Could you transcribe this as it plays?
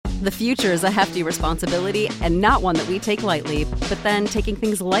The future is a hefty responsibility and not one that we take lightly. But then taking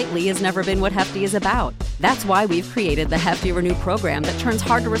things lightly has never been what Hefty is about. That's why we've created the Hefty Renew program that turns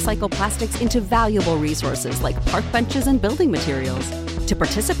hard-to-recycle plastics into valuable resources like park benches and building materials. To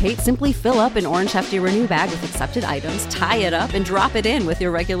participate, simply fill up an orange Hefty Renew bag with accepted items, tie it up, and drop it in with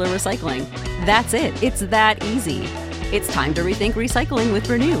your regular recycling. That's it. It's that easy. It's time to rethink recycling with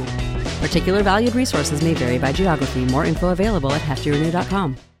Renew. Particular valued resources may vary by geography. More info available at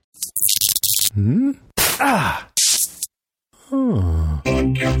heftyrenew.com.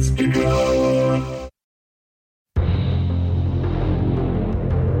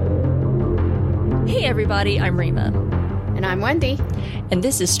 Hey everybody, I'm Rima. And I'm Wendy. And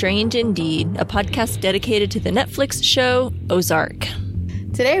this is Strange Indeed, a podcast dedicated to the Netflix show Ozark.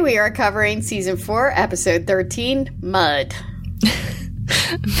 Today we are covering Season 4, Episode 13, Mud.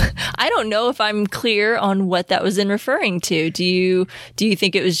 I don't know if I'm clear on what that was in referring to. Do you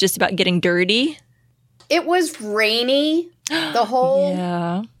think it was just about getting dirty? It was rainy the whole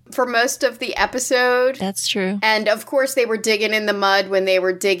Yeah. for most of the episode. That's true. And of course they were digging in the mud when they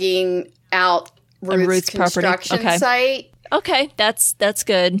were digging out Ruth's construction site. Okay, that's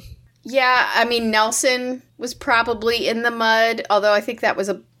good. Yeah, I mean Nelson was probably in the mud, although I think that was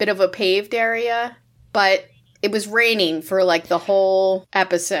a bit of a paved area, but it was raining for like the whole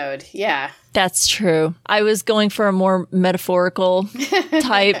episode. Yeah. That's true. I was going for a more metaphorical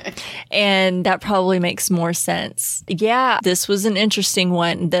type, and that probably makes more sense. Yeah, this was an interesting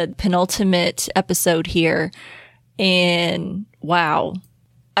one, the penultimate episode here. And wow,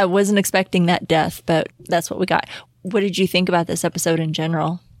 I wasn't expecting that death, but that's what we got. What did you think about this episode in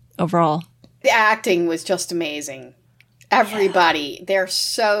general, overall? The acting was just amazing. Everybody, they're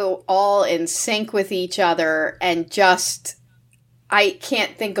so all in sync with each other, and just, I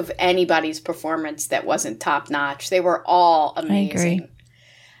can't think of anybody's performance that wasn't top notch. They were all amazing. I agree.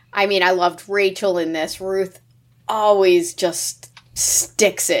 I mean, I loved Rachel in this. Ruth always just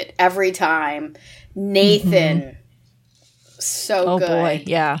sticks it every time. Nathan, so good. Oh boy,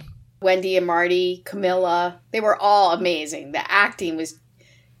 yeah. Wendy and Marty, Camilla, they were all amazing. The acting was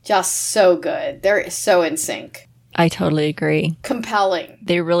just so good. They're so in sync. I totally agree. Compelling.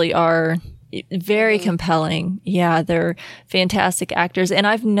 They really are very compelling. Yeah, they're fantastic actors. And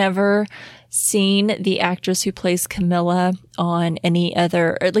I've never seen the actress who plays Camilla on any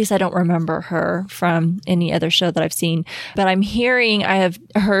other, or at least I don't remember her from any other show that I've seen. But I have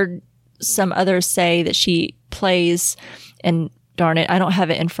heard some others say that she plays, and darn it, I don't have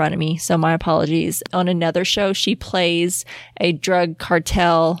it in front of me, so my apologies. On another show, she plays a drug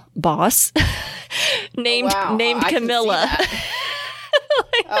cartel boss named Camilla.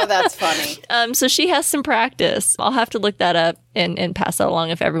 Oh, that's funny. So she has some practice. I'll have to look that up and pass that along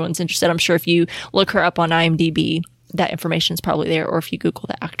if everyone's interested. I'm sure if you look her up on IMDb, that information is probably there. Or if you Google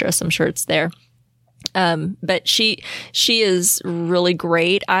the actress, I'm sure it's there. But she is really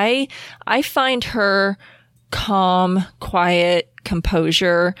great. I find her calm, quiet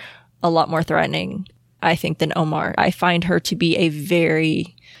composure a lot more threatening, I think, than Omar. I find her to be a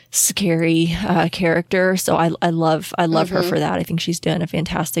very scary character. So I love her for that. I think she's doing a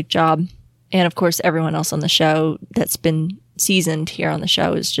fantastic job. And of course, everyone else on the show that's been seasoned here on the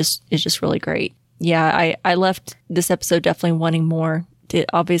show is just really great. Yeah, I left this episode definitely wanting more to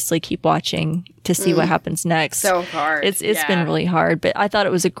obviously keep watching to see what happens next. So hard. It's been really hard, but I thought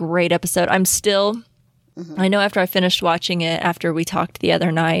it was a great episode. I'm still I know after I finished watching it, after we talked the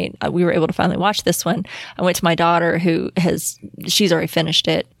other night, we were able to finally watch this one. I went to my daughter she's already finished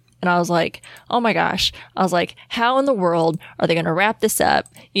it. And I was like, oh my gosh. I was like, how in the world are they going to wrap this up?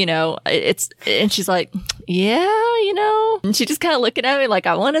 And she's like, yeah, and she just kind of looking at me like,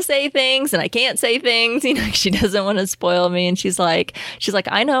 I want to say things and I can't say things, she doesn't want to spoil me. And she's like,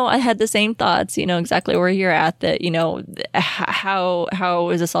 I know I had the same thoughts, exactly where you're at, that, how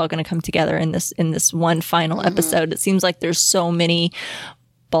is this all going to come together in this one final episode? It seems like there's so many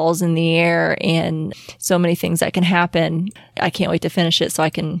balls in the air and so many things that can happen. I can't wait to finish it so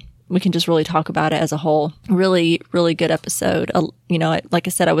we can just really talk about it as a whole. Really, really good episode. Like I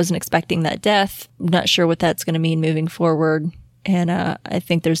said, I wasn't expecting that death. I'm not sure what that's going to mean moving forward. And I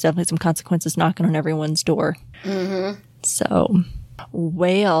think there's definitely some consequences knocking on everyone's door. So,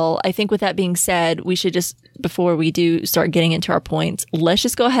 well, I think with that being said, we should just, before we do start getting into our points, let's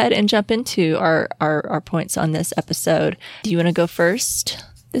just go ahead and jump into our points on this episode. Do you want to go first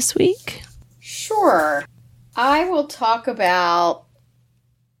this week? Sure. I will talk about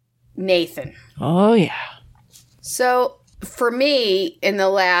Nathan. Oh, yeah. So, for me, in the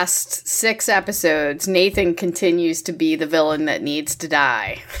last 6 episodes, Nathan continues to be the villain that needs to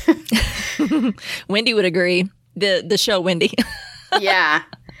die. Wendy would agree. The show Wendy. Yeah.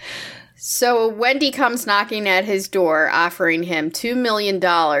 So Wendy comes knocking at his door, offering him $2 million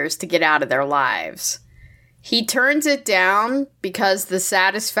to get out of their lives. He turns it down because the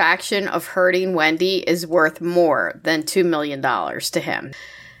satisfaction of hurting Wendy is worth more than $2 million to him.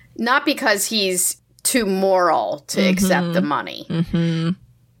 Not because he's too moral to accept the money. Mm-hmm.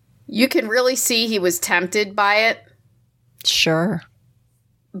 You can really see he was tempted by it. Sure.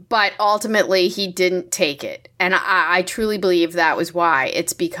 But ultimately, he didn't take it. And I truly believe that was why.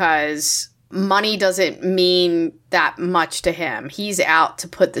 It's because money doesn't mean that much to him. He's out to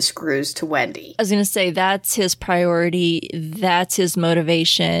put the screws to Wendy. I was going to say, that's his priority. That's his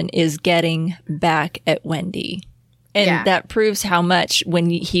motivation, is getting back at Wendy. And that proves how much when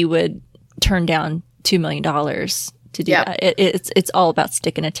he would turn down $2 million to do that. It's all about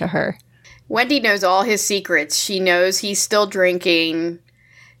sticking it to her. Wendy knows all his secrets. She knows he's still drinking.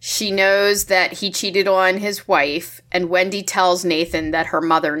 She knows that he cheated on his wife. And Wendy tells Nathan that her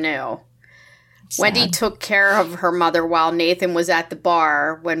mother knew. Sad. Wendy took care of her mother while Nathan was at the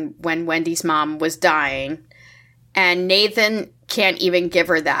bar when Wendy's mom was dying. And Nathan can't even give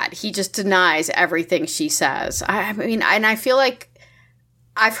her that. He just denies everything she says. I mean, and I feel like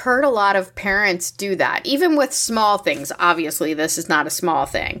I've heard a lot of parents do that, even with small things. Obviously, this is not a small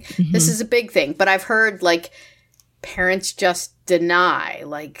thing. Mm-hmm. This is a big thing. But I've heard, like, parents just deny,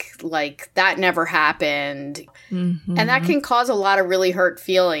 like that never happened. Mm-hmm. And that can cause a lot of really hurt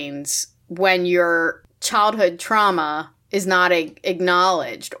feelings when your childhood trauma is not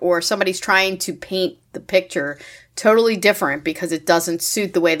acknowledged, or somebody's trying to paint the picture totally different because it doesn't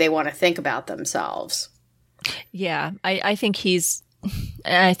suit the way they want to think about themselves. Yeah, I think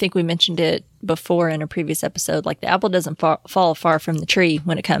I think we mentioned it before in a previous episode, like the apple doesn't fall far from the tree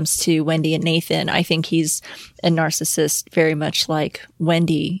when it comes to Wendy and Nathan. I think he's a narcissist, very much like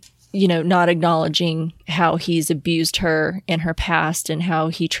Wendy, not acknowledging how he's abused her in her past and how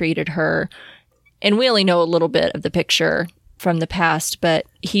he treated her. And we only know a little bit of the picture from the past, but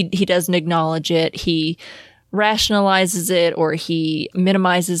he doesn't acknowledge it. He rationalizes it, or he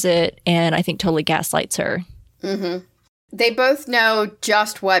minimizes it, and I think totally gaslights her. Mm-hmm. They both know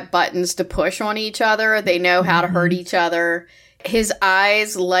just what buttons to push on each other. They know how to hurt each other. His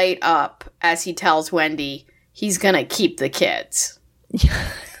eyes light up as he tells Wendy he's going to keep the kids.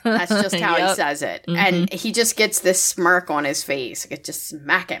 That's just how he says it. Mm-hmm. And he just gets this smirk on his face. It just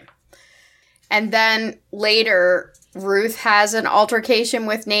smack him. And then later, Ruth has an altercation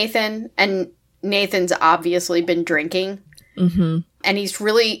with Nathan, and Nathan's obviously been drinking. Mm-hmm. And he's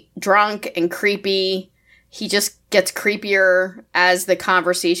really drunk and creepy. He just gets creepier as the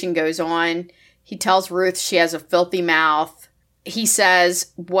conversation goes on. He tells Ruth she has a filthy mouth. He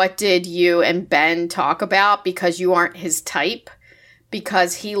says, "What did you and Ben talk about? Because you aren't his type.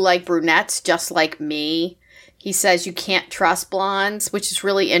 Because he liked brunettes just like me." He says you can't trust blondes, which is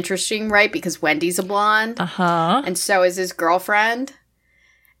really interesting, right? Because Wendy's a blonde. Uh-huh. And so is his girlfriend.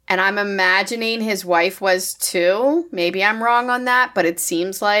 And I'm imagining his wife was too. Maybe I'm wrong on that, but it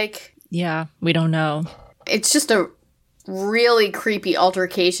seems like. Yeah, we don't know. It's just a really creepy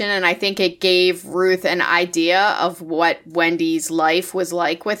altercation, and I think it gave Ruth an idea of what Wendy's life was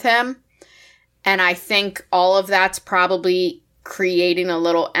like with him. And I think all of that's probably creating a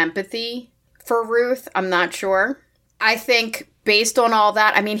little empathy for Ruth. I'm not sure. I think based on all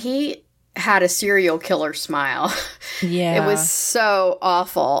that, I mean, he had a serial killer smile. Yeah. It was so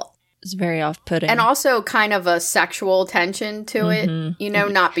awful. It was very off-putting. And also kind of a sexual tension to it,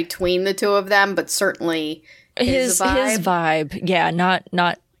 not between the two of them, but certainly his vibe. His vibe. Yeah, not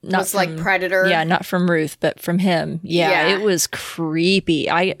was from, like Predator. Yeah, not from Ruth, but from him. Yeah. It was creepy.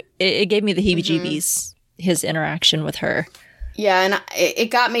 It gave me the heebie-jeebies, his interaction with her. Yeah, and it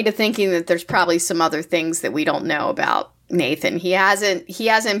got me to thinking that there's probably some other things that we don't know about Nathan. He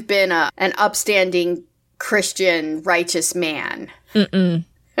hasn't been an upstanding Christian righteous man. Mm-mm.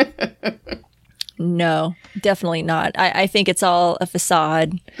 No, definitely not. I think it's all a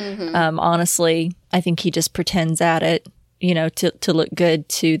facade. Mm-hmm. Honestly, I think he just pretends at it, to look good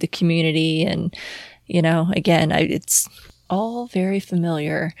to the community. And, again, it's all very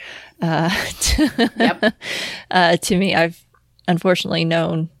familiar to me. I've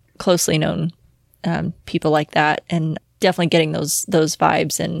unfortunately closely known people like that, and definitely getting those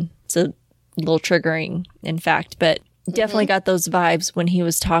vibes. And it's a little triggering, in fact, but definitely got those vibes when he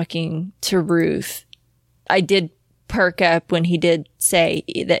was talking to Ruth. I did perk up when he did say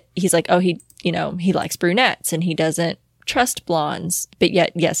that he's like, oh, he likes brunettes and he doesn't trust blondes. But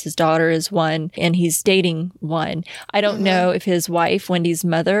yet, yes, his daughter is one and he's dating one. I don't know if his wife, Wendy's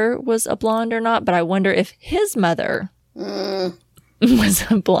mother, was a blonde or not, but I wonder if his mother was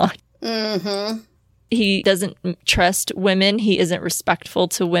a blonde. Mm-hmm. He doesn't trust women. He isn't respectful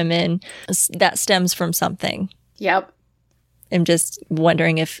to women. That stems from something. Yep. I'm just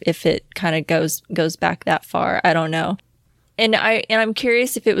wondering if it kind of goes back that far. I don't know. And I'm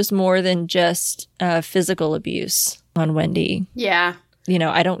curious if it was more than just physical abuse on Wendy. Yeah.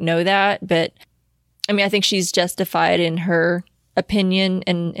 I don't know that, but I mean, I think she's justified in her opinion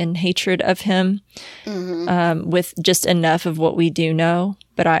and hatred of him with just enough of what we do know.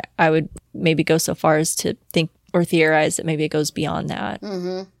 But I would maybe go so far as to think or theorize that maybe it goes beyond that.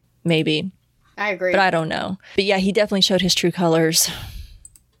 Mm-hmm. Maybe. I agree. But I don't know. But yeah, he definitely showed his true colors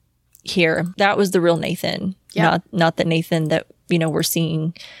here. That was the real Nathan. Yep. Not the Nathan that, we're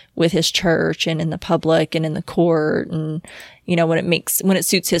seeing with his church and in the public and in the court and, when it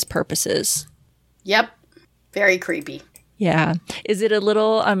suits his purposes. Yep. Very creepy. Yeah. Is it a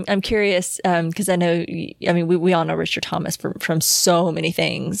little, I'm curious, because I know, we all know Richard Thomas from so many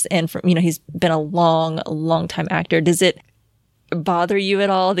things. And from, he's been a long time actor. Does it bother you at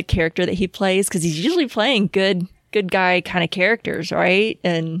all, the character that he plays? Because he's usually playing good guy kind of characters, right?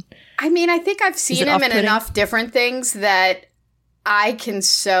 And I mean, I think I've seen him in enough different things that I can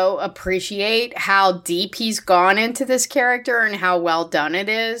so appreciate how deep he's gone into this character and how well done it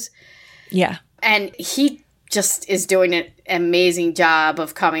is. Yeah. And he just is doing an amazing job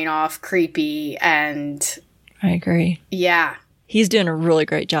of coming off creepy, and I agree. Yeah. He's doing a really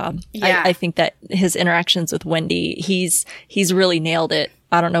great job. Yeah. I think that his interactions with Wendy, he's really nailed it.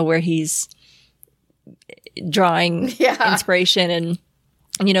 I don't know where he's drawing inspiration and,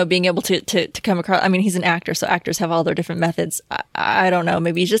 being able to come across. I mean, he's an actor, so actors have all their different methods. I don't know.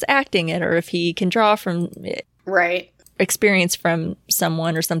 Maybe he's just acting it, or if he can draw from experience from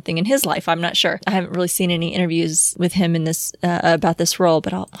someone or something in his life. I'm not sure. I haven't really seen any interviews with him in this about this role,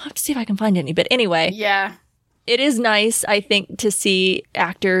 but I'll have to see if I can find any. But anyway. Yeah. It is nice, I think, to see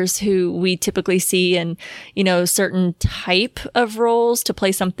actors who we typically see in, certain type of roles to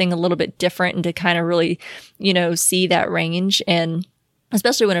play something a little bit different and to kind of really, see that range, and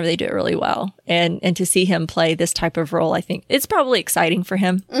especially whenever they do it really well. And to see him play this type of role, I think it's probably exciting for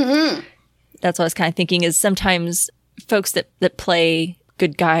him. Mm-hmm. That's what I was kind of thinking, is sometimes folks that play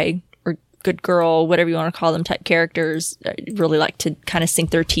good guy or good girl, whatever you want to call them, type characters, really like to kind of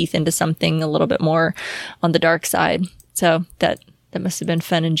sink their teeth into something a little bit more on the dark side. So that must have been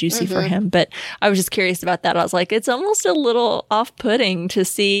fun and juicy for him. But I was just curious about that. I was like, it's almost a little off-putting to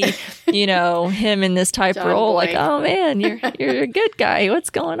see, him in this type role. Like, oh man, you're a good guy. What's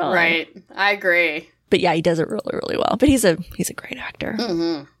going on? Right. I agree. But yeah, he does it really, really well. But he's a great actor.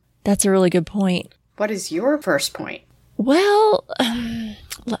 Mm-hmm. That's a really good point. What is your first point? Well,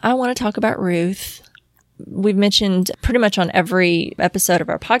 I want to talk about Ruth. We've mentioned pretty much on every episode of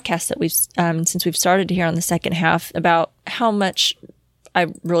our podcast that we've, since we've started here on the second half, about how much I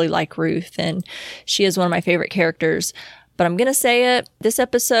really like Ruth, and she is one of my favorite characters. But I'm going to say it this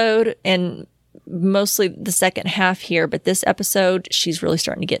episode, and mostly the second half here, but this episode, she's really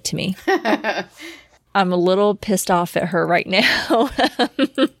starting to get to me. I'm a little pissed off at her right now.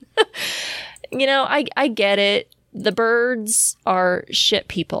 I get it. The Byrdes are shit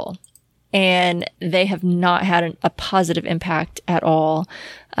people, and they have not had a positive impact at all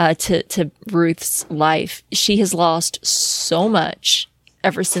to Ruth's life. She has lost so much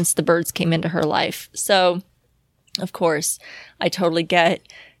ever since the Byrdes came into her life. So, of course, I totally get,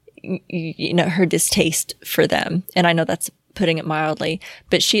 her distaste for them. And I know that's putting it mildly,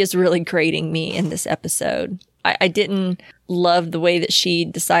 but she is really grating me in this episode. I didn't love the way that she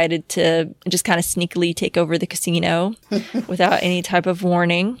decided to just kind of sneakily take over the casino without any type of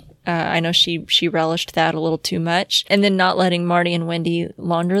warning. I know she relished that a little too much. And then not letting Marty and Wendy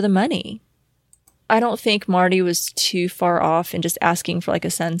launder the money. I don't think Marty was too far off in just asking for like a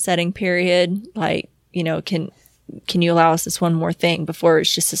sunsetting period. Like, can you allow us this one more thing before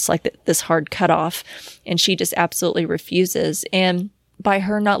it's just this hard cutoff? And she just absolutely refuses. And by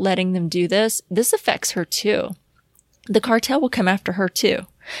her not letting them do this affects her too. The cartel will come after her too.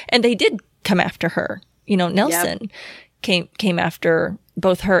 And they did come after her. Nelson came after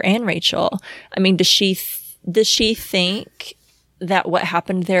both her and Rachel. I mean, does she think that what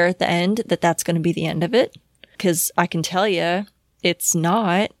happened there at the end, that's going to be the end of it? Because I can tell you, it's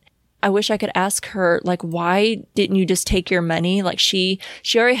not. I wish I could ask her, like, why didn't you just take your money? Like, she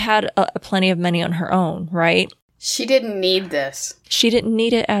already had plenty of money on her own, right? She didn't need this. She didn't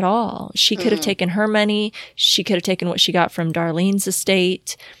need it at all. She could have taken her money. She could have taken what she got from Darlene's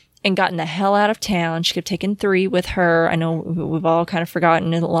estate and gotten the hell out of town. She could have taken 3 with her. I know we've all kind of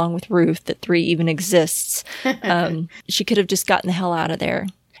forgotten, along with Ruth, that 3 even exists. She could have just gotten the hell out of there.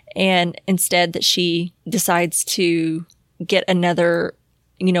 And instead that she decides to get another,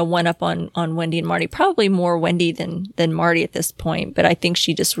 one up on Wendy and Marty. Probably more Wendy than Marty at this point, but I think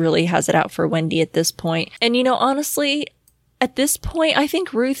she just really has it out for Wendy at this point. And, honestly, at this point, I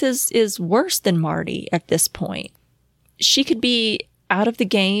think Ruth is worse than Marty at this point. She could be out of the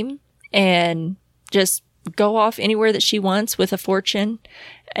game and just go off anywhere that she wants with a fortune.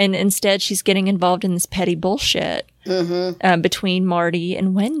 And instead, she's getting involved in this petty bullshit between Marty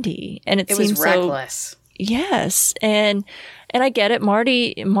and Wendy. And it seems was reckless. Yes. And I get it.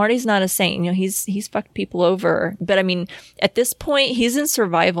 Marty's not a saint. He's fucked people over. But I mean, at this point, he's in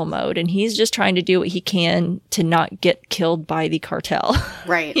survival mode and he's just trying to do what he can to not get killed by the cartel.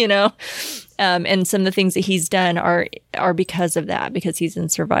 Right. And some of the things that he's done are because of that, because he's in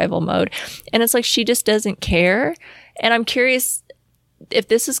survival mode. And it's like she just doesn't care. And I'm curious if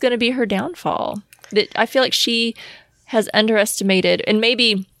this is going to be her downfall. That I feel like she has underestimated, and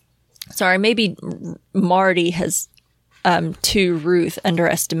maybe Marty has, to Ruth,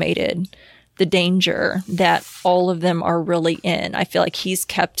 underestimated the danger that all of them are really in. I feel like he's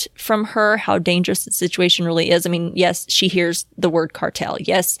kept from her how dangerous the situation really is. I mean, yes, she hears the word cartel.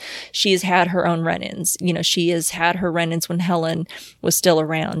 Yes, she has had her own run-ins. She has had her run-ins when Helen was still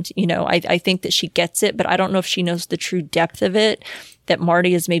around. I think that she gets it, but I don't know if she knows the true depth of it, that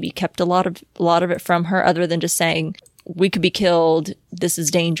Marty has maybe kept a lot of it from her, other than just saying, we could be killed, this is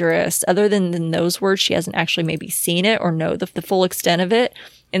dangerous. Other than those words, she hasn't actually maybe seen it or know the full extent of it.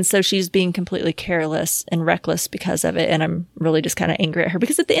 And so she's being completely careless and reckless because of it. And I'm really just kind of angry at her,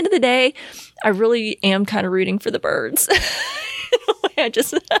 because at the end of the day, I really am kind of rooting for the birds. I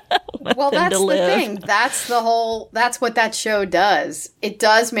just want them to live. That's the thing. That's what that show does. It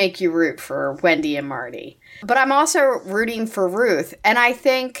does make you root for Wendy and Marty. But I'm also rooting for Ruth. And I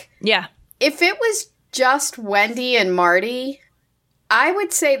think if it was just Wendy and Marty, I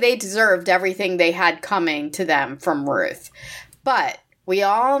would say they deserved everything they had coming to them from Ruth. But we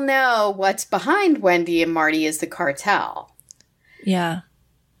all know what's behind Wendy and Marty is the cartel. Yeah.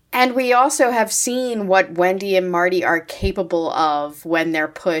 And we also have seen what Wendy and Marty are capable of when they're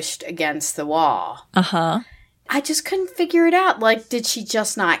pushed against the wall. Uh-huh. I just couldn't figure it out. Like, did she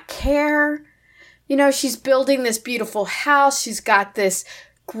just not care? She's building this beautiful house. She's got this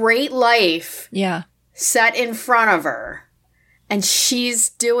great life set in front of her. And she's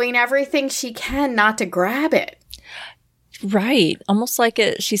doing everything she can not to grab it. Right. Almost like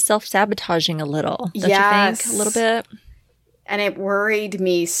she's self-sabotaging a little. Don't you think? A little bit? And it worried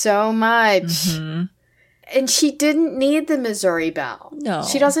me so much. Mm-hmm. And she didn't need the Missouri Belle. No.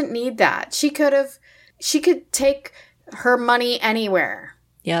 She doesn't need that. She could take her money anywhere.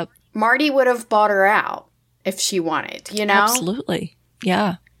 Yep. Marty would have bought her out if she wanted, Absolutely.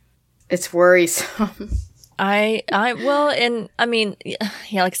 Yeah. It's worrisome. Like I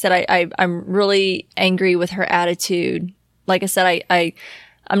said, I'm really angry with her attitude. Like I said,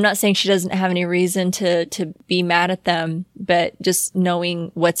 I'm not saying she doesn't have any reason to be mad at them, but just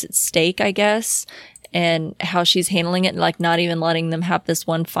knowing what's at stake, I guess, and how she's handling it, and like not even letting them have this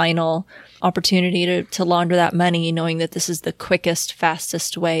one final opportunity to launder that money, knowing that this is the quickest,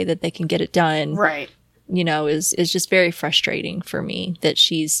 fastest way that they can get it done. Right. Is just very frustrating for me that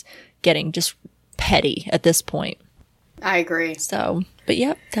she's getting just petty at this point. I agree. So, but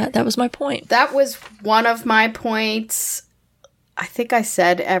yeah, that was my point. That was one of my points. I think I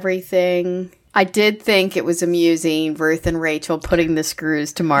said everything. I did think it was amusing, Ruth and Rachel putting the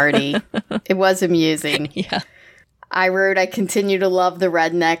screws to Marty. It was amusing. Yeah. I wrote, I continue to love the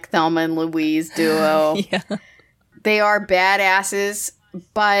redneck Thelma and Louise duo. Yeah. They are badasses,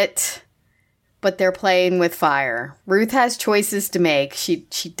 but they're playing with fire. Ruth has choices to make. She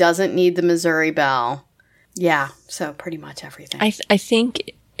doesn't need the Missouri Belle. Yeah, so pretty much everything. I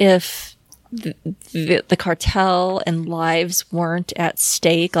think if the cartel and lives weren't at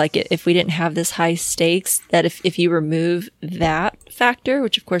stake, like if we didn't have this high stakes, that if you remove that factor,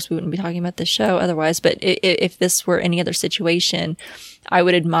 which of course we wouldn't be talking about the show otherwise, but if this were any other situation, I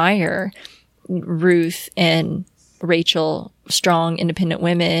would admire Ruth and Rachel, strong, independent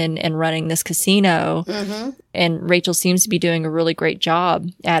women, and running this casino. Mm-hmm. And Rachel seems to be doing a really great job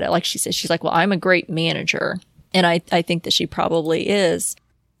at it. Like she says, she's like, well, I'm a great manager. And I think that she probably is.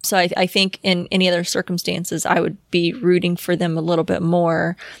 So I think in any other circumstances, I would be rooting for them a little bit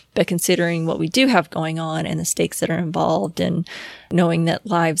more. But considering what we do have going on and the stakes that are involved, and knowing that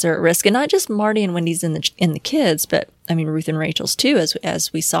lives are at risk, and not just Marty and Wendy's and the kids, but I mean Ruth and Rachel's too,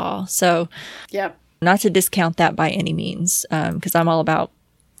 as we saw. So yeah, not to discount that by any means, because I'm all about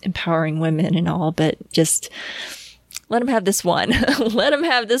empowering women and all, but just let them have this one. Let them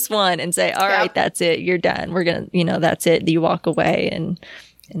have this one and say, all right, that's it. You're done. We're going to, that's it. You walk away and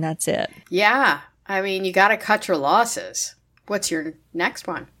that's it. Yeah. I mean, you got to cut your losses. What's your next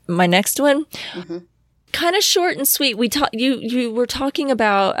one? My next one? Mm-hmm. Kind of short and sweet. You were talking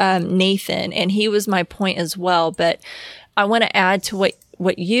about Nathan, and he was my point as well. But I want to add to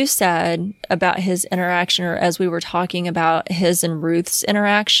what you said about his interaction, or as we were talking about his and Ruth's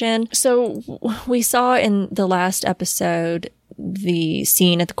interaction. So we saw in the last episode the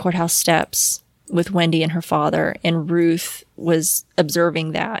scene at the courthouse steps with Wendy and her father, and Ruth was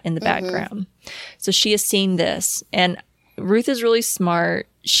observing that in the background. So she has seen this, and Ruth is really smart.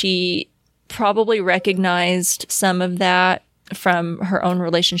 She probably recognized some of that from her own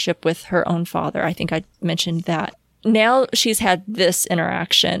relationship with her own father. I think I mentioned that. Now she's had this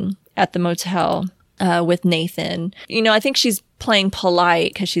interaction at the motel with Nathan. I think she's playing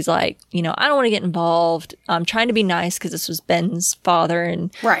polite because she's like, I don't want to get involved. I'm trying to be nice because this was Ben's father,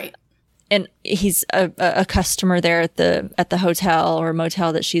 and right. And he's a customer there at the hotel or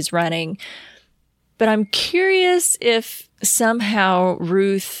motel that she's running. But I'm curious if somehow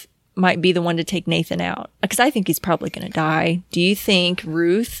Ruth might be the one to take Nathan out, because I think he's probably going to die. Do you think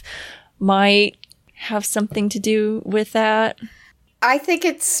Ruth might have something to do with that? I think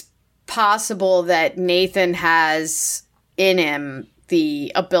it's possible that Nathan has in him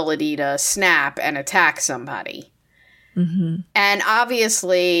the ability to snap and attack somebody. Mm-hmm. And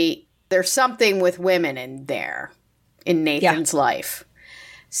obviously there's something with women in Nathan's life.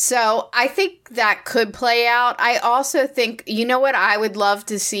 So I think that could play out. I also think, what I would love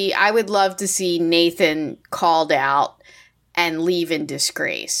to see? I would love to see Nathan called out and leave in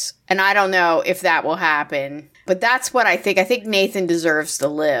disgrace. And I don't know if that will happen, but that's what I think. I think Nathan deserves to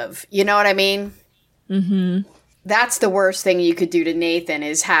live. You know what I mean? Mm-hmm. That's the worst thing you could do to Nathan,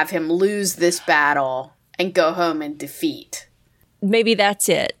 is have him lose this battle and go home in defeat. Maybe that's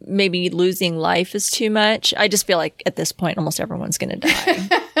it. Maybe losing life is too much. I just feel like at this point, almost everyone's going to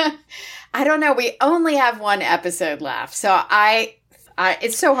die. I don't know. We only have one epised left. So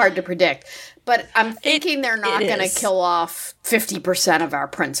it's so hard to predict. But I'm thinking they're not going to kill off 50% of our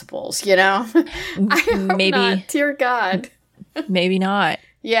principals, I hope maybe not. Dear God. Maybe not.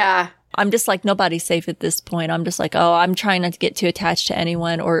 Yeah. I'm just like, nobody's safe at this point. I'm just like, I'm trying not to get too attached to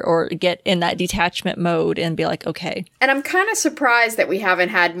anyone or get in that detachment mode and be like, okay. And I'm kind of surprised that we haven't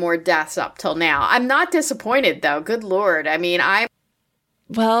had more deaths up till now. I'm not disappointed, though. Good Lord. I mean, I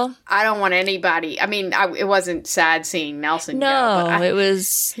don't want anybody. I mean, it wasn't sad seeing Nelson go. No, it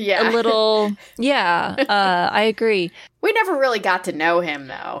was a little, I agree. We never really got to know him,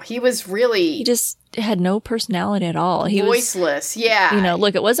 though. He just had no personality at all. He voiceless, was,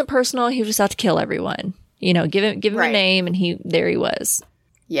 look, it wasn't personal. He was just out to kill everyone. Give him a name, and there he was.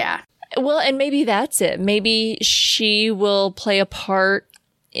 Yeah. Well, and maybe that's it. Maybe she will play a part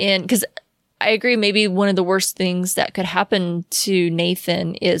in, because I agree, maybe one of the worst things that could happen to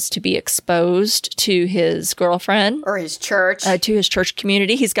Nathan is to be exposed to his girlfriend. Or his church. To his church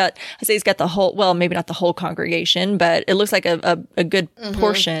community. He's got the whole, well, maybe not the whole congregation, but it looks like a good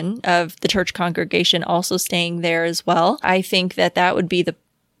portion of the church congregation also staying there as well. I think that would be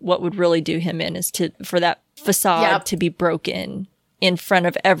what would really do him in, is for that facade to be broken in front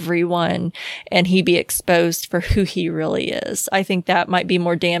of everyone, and he be exposed for who he really is. I think that might be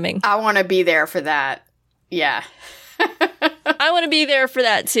more damning. I want to be there for that. Yeah. I want to be there for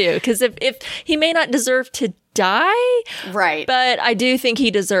that too, because if he may not deserve to die, right, but I do think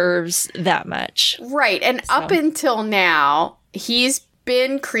he deserves that much. Right. And up until now, he's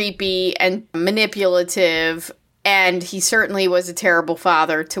been creepy and manipulative, and he certainly was a terrible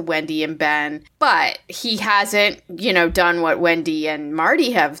father to Wendy and Ben, but he hasn't, done what Wendy and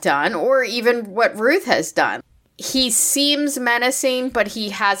Marty have done, or even what Ruth has done. He seems menacing, but he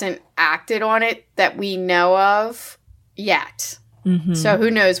hasn't acted on it that we know of yet. Mm-hmm. So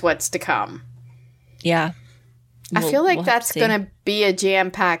who knows what's to come. Yeah. I feel like that's going to be a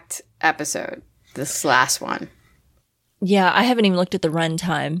jam-packed episode, this last one. Yeah, I haven't even looked at the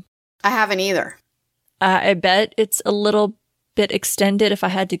runtime. I haven't either. I bet it's a little bit extended, if I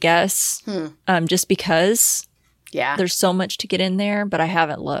had to guess, just because there's so much to get in there, but I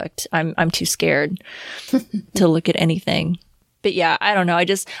haven't looked. I'm too scared to look at anything. But yeah, I don't know.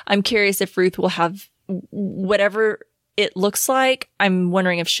 I'm curious if Ruth will have whatever it looks like. I'm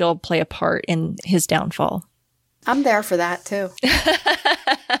wondering if she'll play a part in his downfall. I'm there for that too.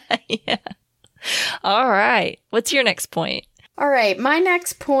 Yeah. All right. What's your next point? All right. My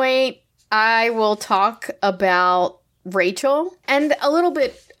next point, I will talk about Rachel, and a little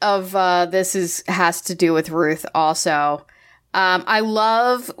bit of this has to do with Ruth also. I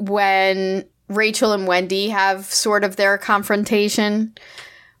love when Rachel and Wendy have sort of their confrontation,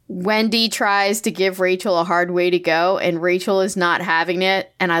 Wendy tries to give Rachel a hard way to go, and Rachel is not having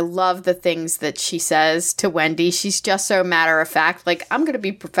it. And I love the things that she says to Wendy. She's just so matter of fact, like, I'm going to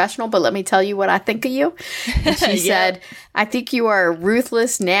be professional, but let me tell you what I think of you. And she said, I think you are a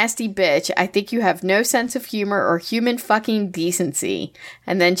ruthless, nasty bitch. I think you have no sense of humor or human fucking decency.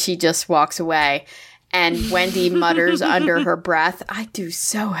 And then she just walks away. And Wendy mutters under her breath, I do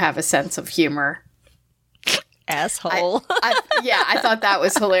so have a sense of humor. Asshole. I thought that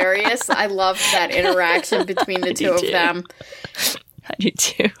was hilarious. I loved that interaction between the two of them. I do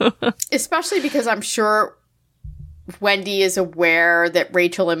too. Especially because I'm sure Wendy is aware that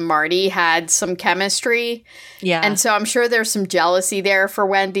Rachel and Marty had some chemistry. Yeah. And so I'm sure there's some jealousy there for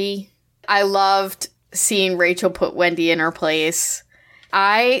Wendy. I loved seeing Rachel put Wendy in her place.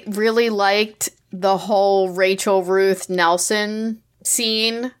 I really liked the whole Rachel, Ruth, Nelson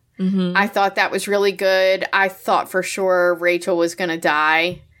scene. Mm-hmm. I thought that was really good. I thought for sure Rachel was going to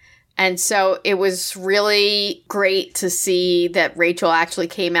die. And so it was really great to see that Rachel actually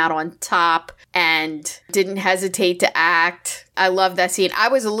came out on top and didn't hesitate to act. I love that scene. I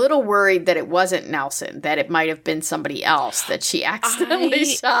was a little worried that it wasn't Nelson, that it might have been somebody else that she accidentally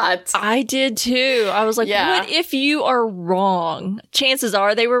shot. I did too. I was like, what if you are wrong? Chances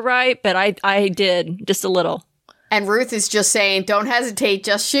are they were right, but I did just a little. And Ruth is just saying, don't hesitate,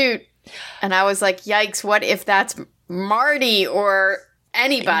 just shoot. And I was like, yikes, what if that's Marty or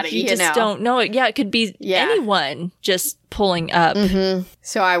anybody, you just know? Don't know it. Yeah, it could be anyone just pulling up. Mm-hmm.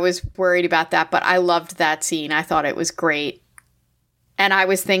 So I was worried about that, but I loved that scene. I thought it was great. And I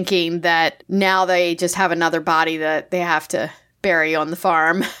was thinking that now they just have another body that they have to bury on the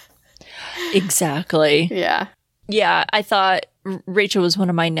farm. Exactly. Yeah. Yeah, I thought Rachel was one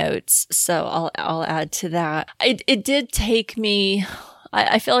of my notes, so I'll add to that. It did take me,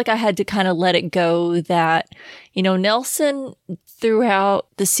 I feel like I had to kind of let it go that, you know, Nelson throughout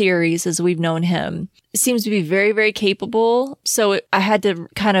the series as we've known him seems to be very, very capable. So I had to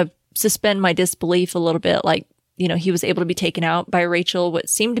kind of suspend my disbelief a little bit. Like, you know, he was able to be taken out by Rachel, what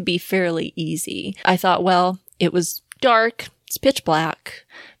seemed to be fairly easy. I thought, well, it was dark, it's pitch black,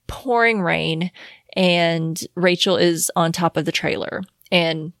 pouring rain, and Rachel is on top of the trailer.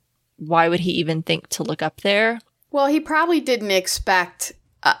 And why would he even think to look up there? Well, he probably didn't expect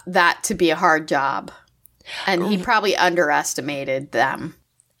that to be a hard job. And he probably underestimated them.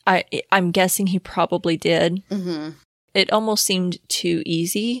 I'm guessing he probably did. Mm-hmm. It almost seemed too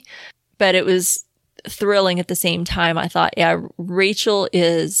easy, but it was thrilling at the same time. I thought, yeah, Rachel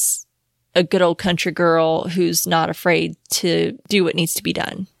is a good old country girl who's not afraid to do what needs to be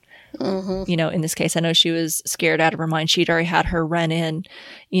done. Mm-hmm. You know, in this case, I know she was scared out of her mind. She'd already had her run in,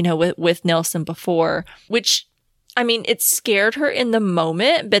 you know, with Nelson before, which, I mean, it scared her in the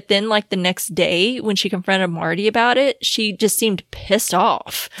moment, but then like the next day when she confronted Marty about it, she just seemed pissed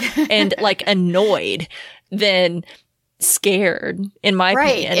off and like annoyed than scared, in my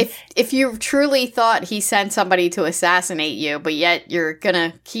opinion. If you truly thought he sent somebody to assassinate you, but yet you're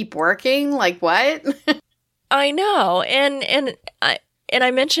gonna keep working, like what? I know. And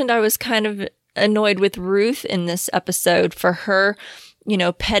I mentioned I was kind of annoyed with Ruth in this episode for her, you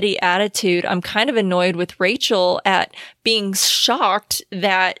know, petty attitude. I'm kind of annoyed with Rachel at being shocked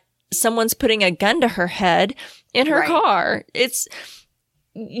that someone's putting a gun to her head in her car.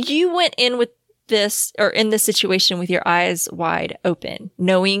 You went in with this, or in this situation, with your eyes wide open,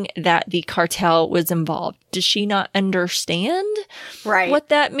 knowing that the cartel was involved. Does she not understand what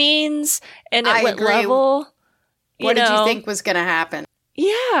that means? And at what level? What did you think was going to happen?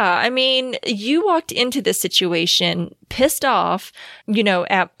 Yeah, I mean, you walked into this situation pissed off, you know,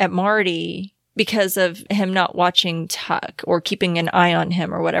 at Marty because of him not watching Tuck or keeping an eye on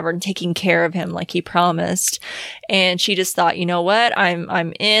him or whatever and taking care of him like he promised. And she just thought, you know what,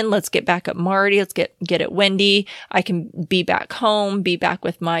 I'm in. Let's get back at Marty. Let's get at Wendy. I can be back home, be back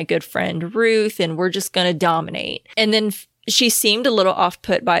with my good friend Ruth, and we're just going to dominate. And then she seemed a little off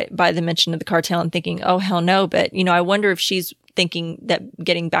put by the mention of the cartel and thinking, oh, hell no. But, you know, I wonder if she's thinking that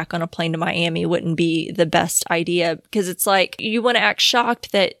getting back on a plane to Miami wouldn't be the best idea, because it's like you want to act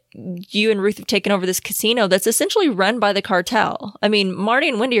shocked that you and Ruth have taken over this casino that's essentially run by the cartel. I mean, Marty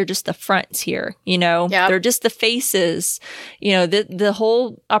and Wendy are just the fronts here, you know, they're just the faces. You know, the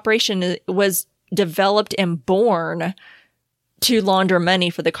whole operation was developed and born to launder money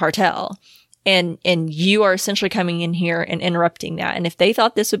for the cartel. And you are essentially coming in here and interrupting that. And if they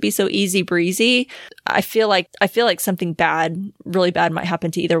thought this would be so easy breezy, I feel like something bad, really bad, might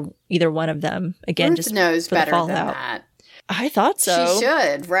happen to either one of them. Again, Ruth just knows better than that. I thought so. She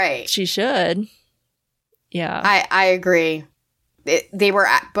should, right? She should. Yeah, I agree. They were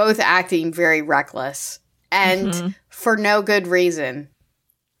both acting very reckless and for no good reason.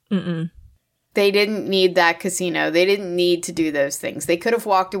 Mm-mm. They didn't need that casino. They didn't need to do those things. They could have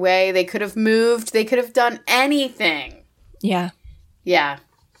walked away. They could have moved. They could have done anything. Yeah. Yeah,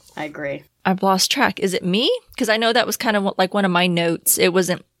 I agree. I've lost track. Is it me? Because I know that was kind of like one of my notes. It was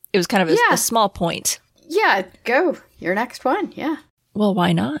kind of a small point. Yeah, go. Your next one. Yeah. Well,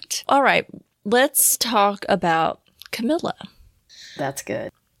 why not? All right. Let's talk about Camilla. That's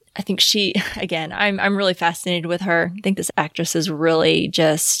good. I think I'm really fascinated with her. I think this actress is really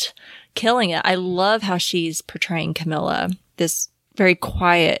just killing it. I love how she's portraying Camilla, this very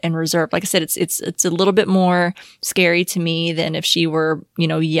quiet and reserved. Like I said, it's a little bit more scary to me than if she were,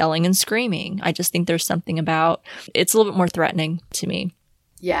 yelling and screaming. I just think there's something about it's a little bit more threatening to me.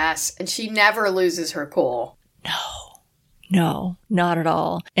 Yes, and she never loses her cool. No, not at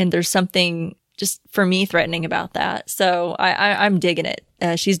all. And there's something just for me threatening about that. So I'm digging it.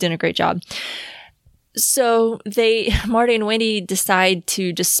 She's doing a great job. So Marty and Wendy decide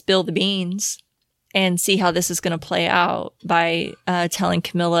to just spill the beans and see how this is going to play out by telling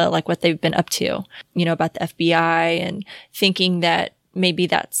Camilla like what they've been up to, about the FBI, and thinking that maybe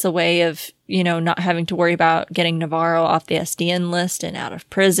that's a way of, not having to worry about getting Navarro off the SDN list and out of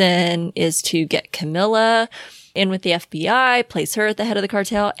prison, is to get Camilla in with the FBI, place her at the head of the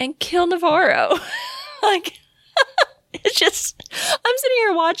cartel, and kill Navarro. Like, it's just, I'm sitting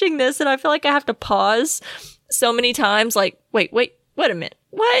here watching this and I feel like I have to pause so many times. Like, wait a minute.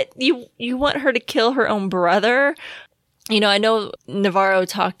 What? You want her to kill her own brother? I know Navarro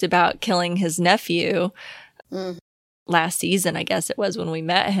talked about killing his nephew last season, I guess it was, when we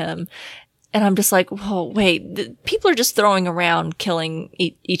met him. And I'm just like, whoa, wait, people are just throwing around killing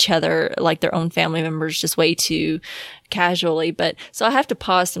each other, like their own family members, just way too casually. But so I have to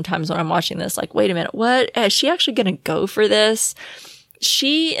pause sometimes when I'm watching this, like, wait a minute, what? Is she actually going to go for this?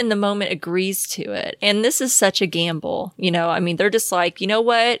 She, in the moment, agrees to it. And this is such a gamble. They're just like, you know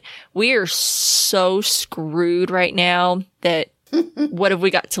what? We are so screwed right now that what have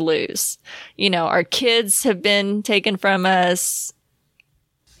we got to lose? Our kids have been taken from us.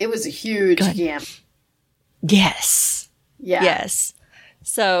 It was a huge gamble. Yes. Yeah. Yes.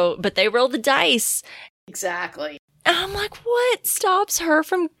 So, but they roll the dice. Exactly. And I'm like, what stops her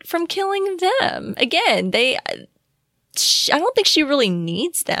from killing them? Again, I don't think she really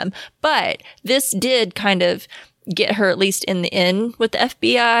needs them, but this did kind of get her at least in the in with the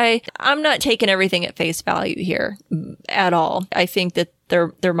FBI. I'm not taking everything at face value here at all. I think that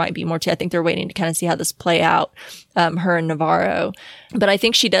there might be more to. I think they're waiting to kind of see how this play out, her and Navarro. But I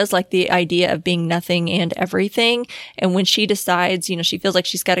think she does like the idea of being nothing and everything. And when she decides, she feels like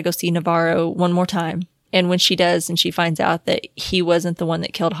she's got to go see Navarro one more time. And when she does, and she finds out that he wasn't the one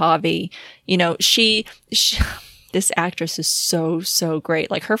that killed Javi, she this actress is so, so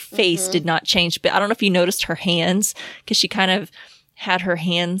great. Like, her face did not change, but I don't know if you noticed her hands, because she kind of had her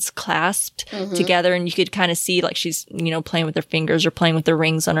hands clasped together, and you could kind of see like she's, playing with her fingers or playing with the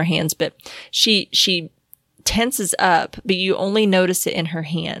rings on her hands, but she tenses up, but you only notice it in her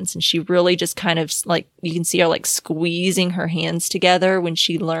hands. And she really just kind of like, you can see her like squeezing her hands together when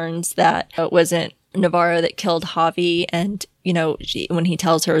she learns that it wasn't Navarro that killed Javi. And, when he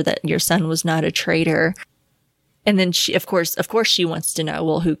tells her that your son was not a traitor. And then she, of course she wants to know,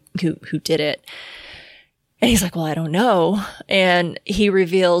 well, who did it? And he's like, well, I don't know. And he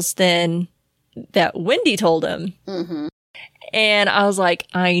reveals then that Wendy told him. Mm-hmm. And I was like,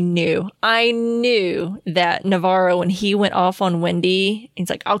 I knew that Navarro, when he went off on Wendy,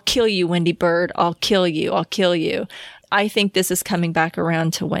 he's like, I'll kill you, Wendy Bird. I'll kill you. I think this is coming back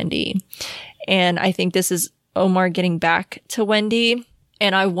around to Wendy. And I think this is Omar getting back to Wendy.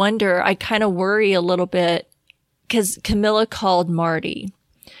 And I kind of worry a little bit, because Camilla called Marty.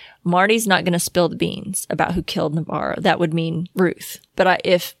 Marty's not going to spill the beans about who killed Navarro. That would mean Ruth. But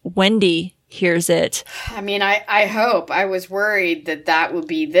if Wendy hears it. I hope. I was worried that would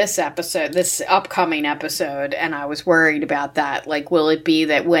be this upcoming episode. And I was worried about that. Like, will it be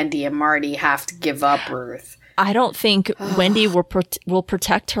that Wendy and Marty have to give up Ruth? I don't think Wendy will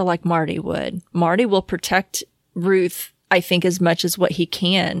protect her like Marty would. Marty will protect Ruth, I think, as much as what he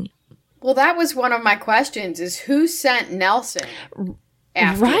can. Well, that was one of my questions, is who sent Nelson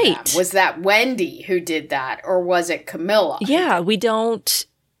after them? Was that Wendy who did that, or was it Camilla? Yeah,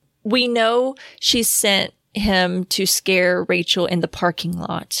 we know she sent him to scare Rachel in the parking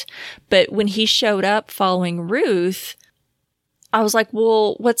lot. But when he showed up following Ruth, I was like,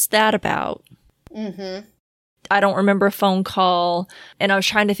 well, what's that about? Mm-hmm. I don't remember a phone call. And I was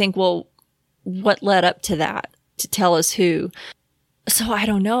trying to think, well, what led up to that to tell us who? So I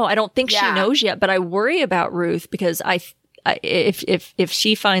don't know. I don't think she knows yet, but I worry about Ruth, because if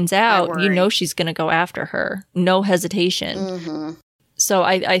she finds out, she's going to go after her. No hesitation. Mm-hmm. So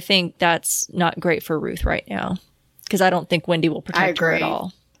I think that's not great for Ruth right now, because I don't think Wendy will protect her at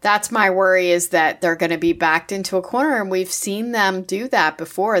all. That's my worry, is that they're going to be backed into a corner, and we've seen them do that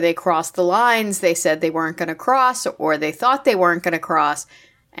before. They crossed the lines, they said they weren't going to cross, or they thought they weren't going to cross,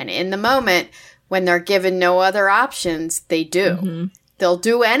 and in the moment, when they're given no other options, they do. Mm-hmm. They'll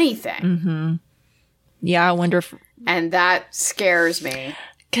do anything. Mm-hmm. Yeah, I wonder if... And that scares me.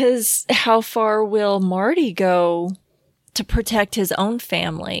 Because how far will Marty go to protect his own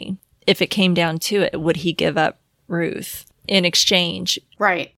family if it came down to it? Would he give up Ruth in exchange?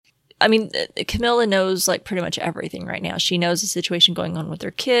 Right. I mean, Camilla knows like pretty much everything right now. She knows the situation going on with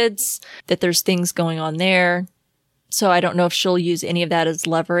her kids, that there's things going on there. So I don't know if she'll use any of that as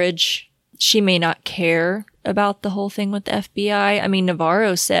leverage. She may not care about the whole thing with the FBI. I mean,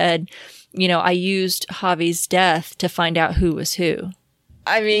 Navarro said, you know, I used Javi's death to find out who was who.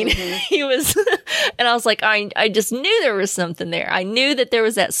 I mean, he was, and I was like, I just knew there was something there. I knew that there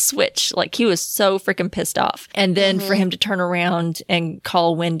was that switch. Like, he was so freaking pissed off. And then for him to turn around and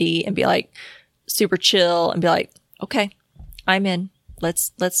call Wendy and be like, super chill and be like, okay, I'm in.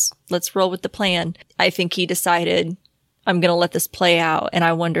 Let's roll with the plan. I think he decided, I'm going to let this play out. And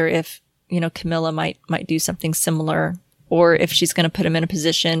I wonder if, you know, Camilla might do something similar, or if she's going to put him in a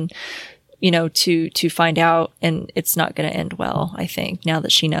position, you know, to find out, and it's not going to end well, I think, now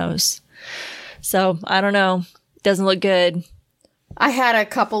that she knows. So, I don't know. Doesn't look good. I had a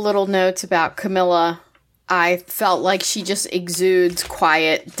couple little notes about Camilla. I felt like she just exudes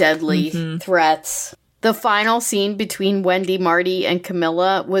quiet, deadly threats. The final scene between Wendy, Marty, and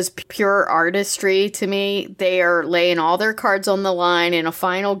Camilla was pure artistry to me. They are laying all their cards on the line in a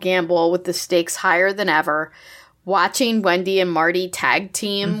final gamble with the stakes higher than ever. Watching Wendy and Marty tag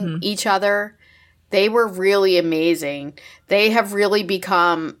team each other, they were really amazing. They have really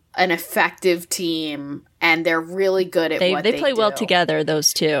become an effective team, and they're really good at what they do. They play well together,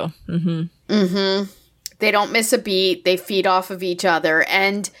 those two. They don't miss a beat. They feed off of each other.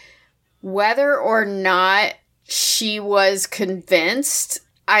 And whether or not she was convinced,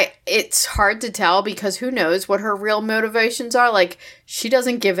 it's hard to tell, because who knows what her real motivations are. Like, she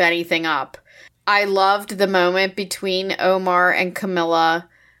doesn't give anything up. I loved the moment between Omar and Camilla.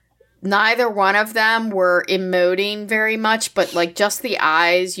 Neither one of them were emoting very much, but like just the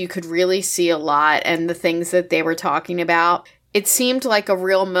eyes, you could really see a lot, and the things that they were talking about. It seemed like a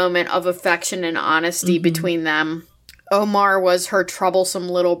real moment of affection and honesty between them. Omar was her troublesome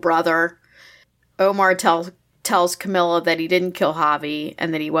little brother. Omar tells Camilla that he didn't kill Javi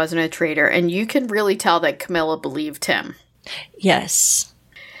and that he wasn't a traitor, and you can really tell that Camilla believed him. Yes.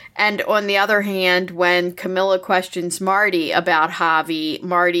 And on the other hand, when Camilla questions Marty about Javi,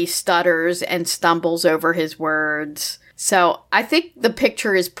 Marty stutters and stumbles over his words. So I think the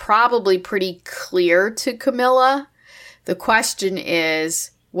picture is probably pretty clear to Camilla. The question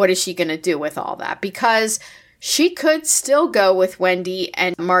is, what is she going to do with all that? Because she could still go with Wendy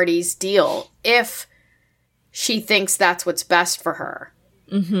and Marty's deal if she thinks that's what's best for her.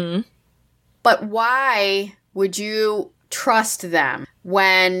 But why would you trust them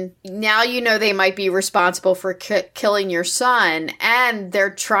when now you know they might be responsible for killing your son, and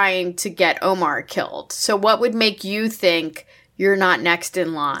they're trying to get Omar killed? So what would make you think you're not next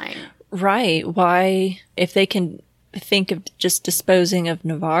in line? Right. Why, if they can think of just disposing of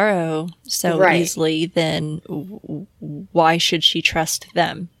Navarro so easily, then why should she trust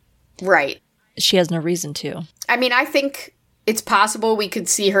them? Right. She has no reason to. I mean, I think it's possible we could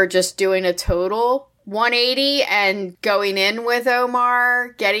see her just doing a total 180 and going in with Omar,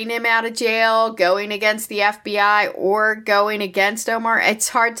 getting him out of jail, going against the FBI, or going against Omar. It's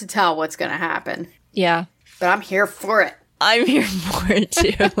hard to tell what's going to happen. Yeah. But I'm here for it. I'm here for it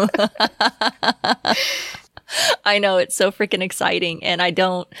too. I know, it's so freaking exciting, and I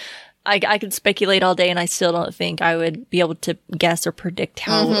could speculate all day, and I still don't think I would be able to guess or predict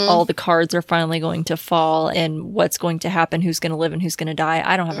how all the cards are finally going to fall and what's going to happen, who's going to live and who's going to die.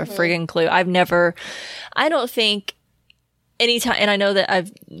 I don't have a friggin' clue. I don't think anytime, and I know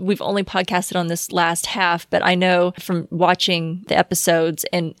that we've only podcasted on this last half, but I know from watching the episodes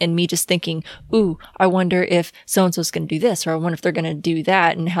and me just thinking, ooh, I wonder if so-and-so's going to do this, or I wonder if they're going to do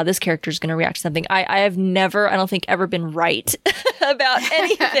that, and how this character is going to react to something. I have never, I don't think, ever been right about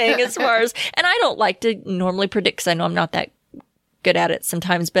anything as far as, and I don't like to normally predict because I know I'm not that good at it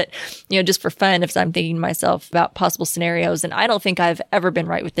sometimes, but just for fun, if I'm thinking to myself about possible scenarios, and I don't think I've ever been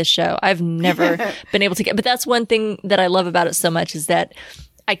right with this show. I've never been able to get, but that's one thing that I love about it so much, is that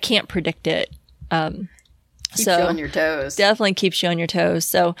I can't predict it. Keeps you on your toes. Definitely keeps you on your toes.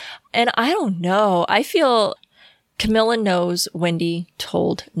 So, and I don't know. I feel Camilla knows Wendy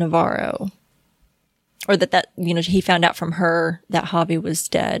told Navarro. or that, he found out from her that Javi was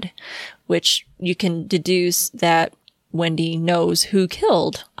dead, which you can deduce that Wendy knows who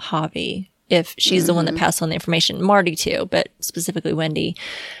killed Javi if she's the one that passed on the information. Marty too, but specifically Wendy.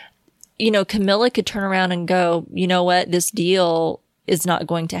 Camilla could turn around and go, you know what? This deal is not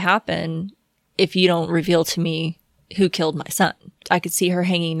going to happen if you don't reveal to me who killed my son. I could see her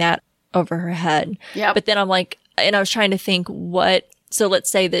hanging that over her head. Yeah. But then I'm like, and I was trying to think so let's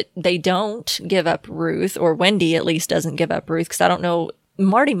say that they don't give up Ruth, or Wendy at least doesn't give up Ruth, because I don't know,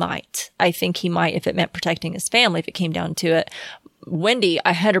 Marty might. I think he might if it meant protecting his family, if it came down to it. Wendy,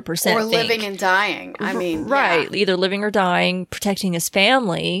 100% or living and dying. I mean, right. Either living or dying, protecting his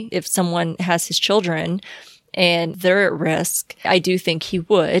family. If someone has his children and they're at risk, I do think he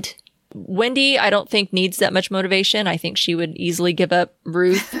would. Wendy, I don't think needs that much motivation. I think she would easily give up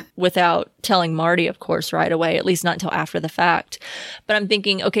Ruth without telling Marty, of course, right away, at least not until after the fact. But I'm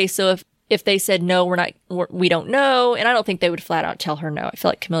thinking, okay, so if they said, no, we don't know, and I don't think they would flat out tell her no. I feel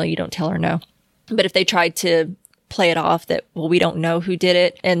like, Camilla, you don't tell her no. But if they tried to play it off that, well, we don't know who did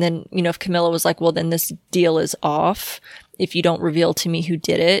it, and then, if Camilla was like, well, then this deal is off if you don't reveal to me who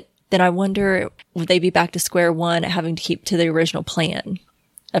did it, then I wonder, would they be back to square one at having to keep to the original plan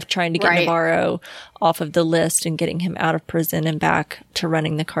of trying to get Navarro off of the list and getting him out of prison and back to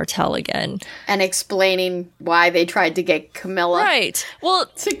running the cartel again. And explaining why they tried to get Camilla. Right. Well,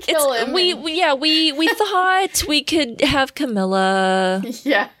 to kill him. We thought we could have Camilla,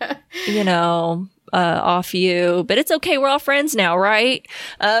 off you, but it's okay. We're all friends now, right?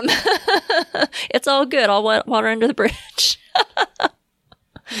 It's all good. All water under the bridge.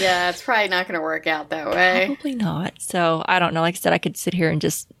 Yeah, it's probably not going to work out that way. Probably not. So I don't know. Like I said, I could sit here and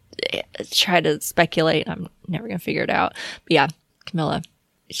just try to speculate. I'm never going to figure it out. But yeah, Camilla,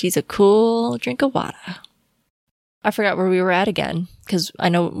 she's a cool drink of water. I forgot where we were at again, because I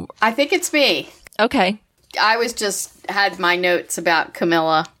know. I think it's me. Okay. I was just had my notes about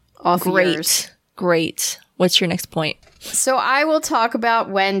Camilla off yours. Great. What's your next point? So I will talk about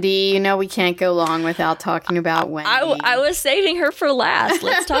Wendy. We can't go long without talking about Wendy. I was saving her for last.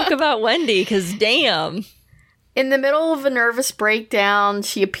 Let's talk about Wendy, because damn. In the middle of a nervous breakdown,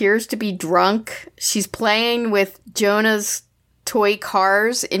 she appears to be drunk. She's playing with Jonah's toy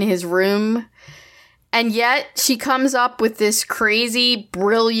cars in his room. And yet she comes up with this crazy,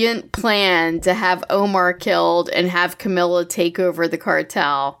 brilliant plan to have Omar killed and have Camilla take over the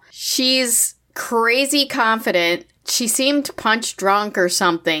cartel. She's crazy confident. She seemed punch drunk or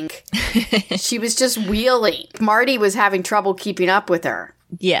something. She was just wheeling. Marty was having trouble keeping up with her.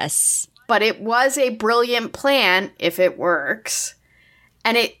 Yes. But it was a brilliant plan, if it works.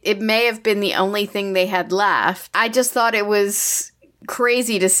 And it may have been the only thing they had left. I just thought it was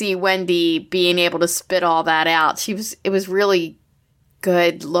crazy to see Wendy being able to spit all that out. It was really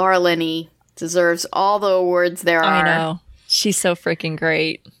good. Laura Linney deserves all the awards there are. I know. She's so freaking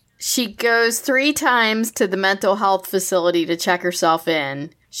great. She goes 3 times to the mental health facility to check herself in.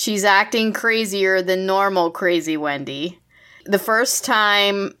 She's acting crazier than normal crazy Wendy. The first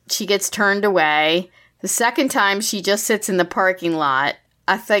time, she gets turned away. The second time, she just sits in the parking lot.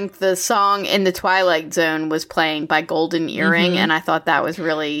 I think the song In the Twilight Zone was playing by Golden Earring, and I thought that was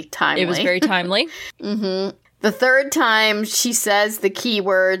really timely. It was very timely. The third time, she says the key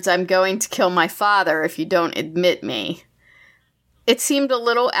words, "I'm going to kill my father if you don't admit me." It seemed a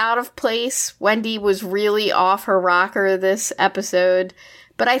little out of place. Wendy was really off her rocker this episode,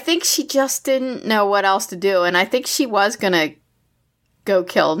 but I think she just didn't know what else to do, and I think she was going to go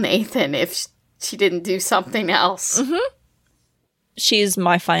kill Nathan if she didn't do something else. She's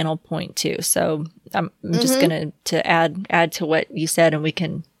my final point, too, so I'm just going to add to what you said, and we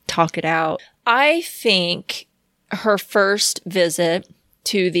can talk it out. I think her first visit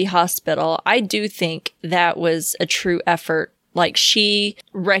to the hospital, I do think that was a true effort. Like, she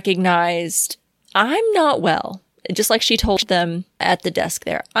recognized, I'm not well. Just like she told them at the desk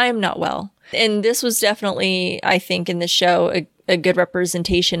there, I'm not well. And this was definitely, I think, in the show, a good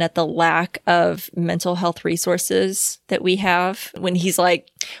representation at the lack of mental health resources that we have. When he's like,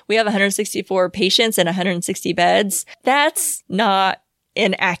 we have 164 patients and 160 beds. That's not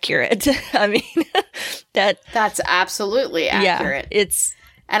inaccurate. I mean, that's absolutely accurate. Yeah,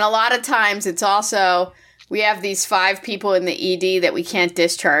 and a lot of times it's also, we have these 5 people in the ED that we can't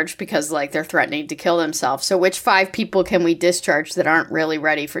discharge because, they're threatening to kill themselves. So which 5 people can we discharge that aren't really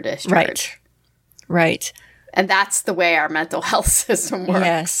ready for discharge? Right. And that's the way our mental health system works.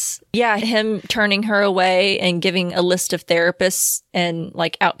 Yes. Yeah, him turning her away and giving a list of therapists and,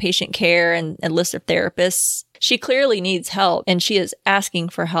 outpatient care and a list of therapists. She clearly needs help, and she is asking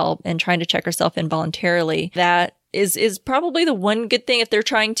for help and trying to check herself in voluntarily. That is probably the one good thing if they're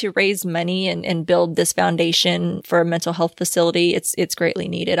trying to raise money and build this foundation for a mental health facility. It's greatly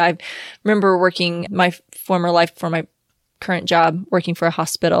needed. I remember working my former life for my current job, working for a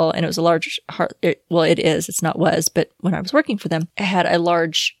hospital, and it was a large, it's not was, but when I was working for them, I had a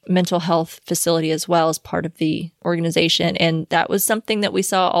large mental health facility as well as part of the organization. And that was something that we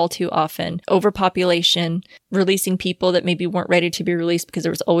saw all too often. Overpopulation, releasing people that maybe weren't ready to be released because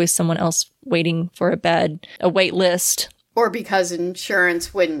there was always someone else waiting for a bed, a wait list. Or because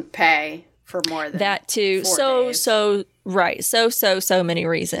insurance wouldn't pay for more than that too. 4 days. Right. So many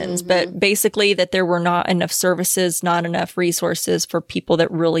reasons. But basically that there were not enough services, not enough resources for people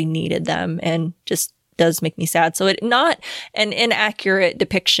that really needed them, and just does make me sad. So it not an inaccurate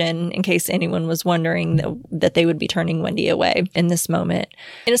depiction, in case anyone was wondering that they would be turning Wendy away in this moment.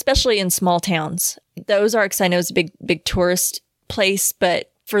 And especially in small towns. Those are, because I know it's a big tourist place,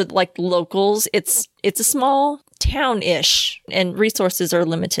 but for like locals, it's a small town-ish, and resources are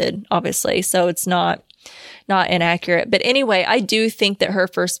limited, obviously. So it's not inaccurate. But anyway, I do think that her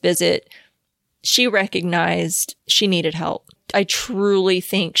first visit, she recognized she needed help. I truly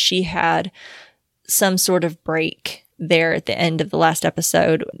think she had some sort of break there at the end of the last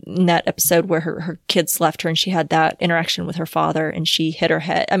episode, in that episode where her kids left her and she had that interaction with her father and she hit her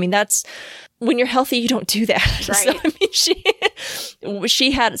head. I mean, that's when you're healthy, you don't do that. Right. So, I mean,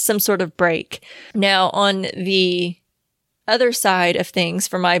 she had some sort of break. Now, on the other side of things,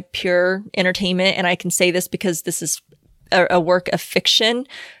 for my pure entertainment, and I can say this because this is a work of fiction,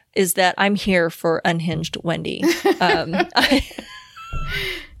 is that I'm here for unhinged Wendy. I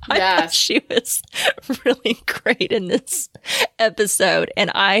thought she was really great in this episode,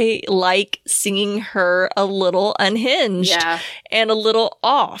 and I like seeing her a little unhinged and a little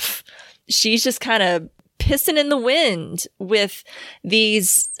off. She's just kind of pissing in the wind with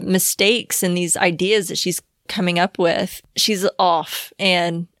these mistakes and these ideas that she's coming up with. She's off,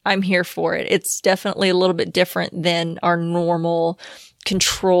 and I'm here for it. It's definitely a little bit different than our normal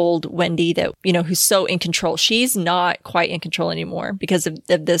controlled Wendy that, who's so in control. She's not quite in control anymore because of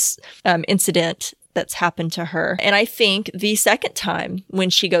this incident that's happened to her. And I think the second time when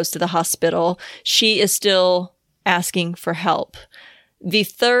she goes to the hospital, she is still asking for help. The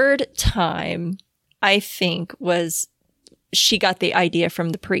third time, I think, was she got the idea from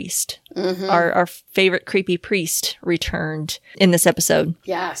the priest. Our favorite creepy priest returned in this episode.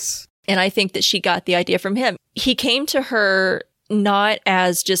 Yes. And I think that she got the idea from him. He came to her not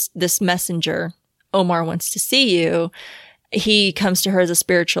as just this messenger, Omar wants to see you. He comes to her as a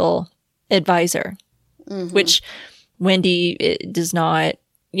spiritual advisor, which Wendy does not,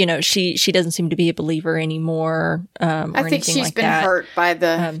 she doesn't seem to be a believer anymore. I think she's been hurt by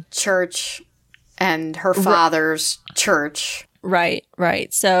the church and her father's church. Right.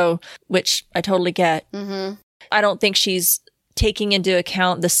 So, which I totally get. I don't think she's taking into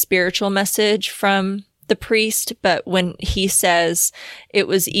account the spiritual message from the priest, but when he says it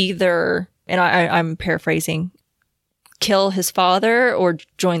was either, and I'm paraphrasing, kill his father or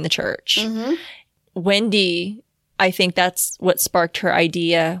join the church. Wendy, I think that's what sparked her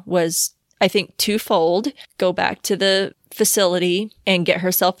idea was, I think, twofold. Go back to the facility and get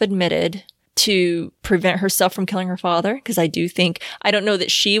herself admitted to prevent herself from killing her father. Because I don't know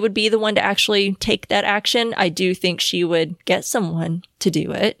that she would be the one to actually take that action. I do think she would get someone to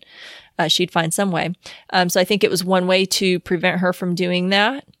do it. She'd find some way. So I think it was one way to prevent her from doing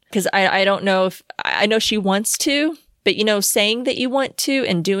that. Because I don't know if, I know she wants to, but saying that you want to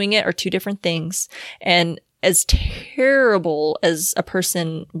and doing it are two different things. And as terrible as a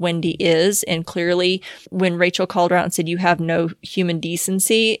person Wendy is, and clearly when Rachel called her out and said, you have no human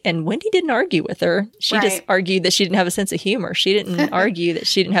decency, and Wendy didn't argue with her. She just argued that she didn't have a sense of humor. She didn't argue that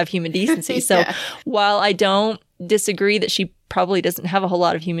she didn't have human decency. So while I don't disagree that she probably doesn't have a whole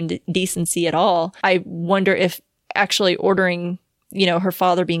lot of human decency at all, I wonder if actually ordering her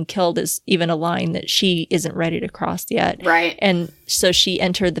father being killed is even a line that she isn't ready to cross yet. Right. And so she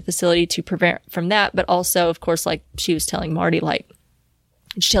entered the facility to prevent from that. But also, of course, like she was telling Marty, like,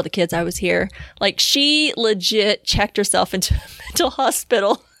 did you tell the kids I was here? Like, she legit checked herself into a mental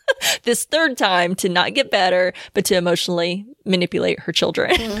hospital this third time to not get better, but to emotionally manipulate her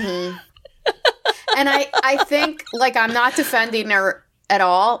children. And I think, like, I'm not defending her at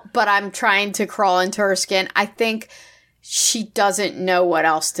all, but I'm trying to crawl into her skin. I think she doesn't know what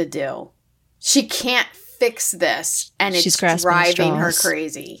else to do. She can't fix this, and it's driving her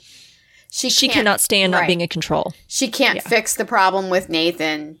crazy. She cannot stand not being in control. She can't fix the problem with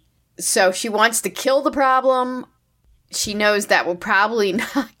Nathan, so she wants to kill the problem. She knows that will probably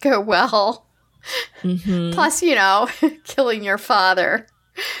not go well. Plus, killing your father,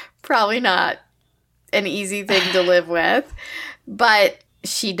 probably not an easy thing to live with. But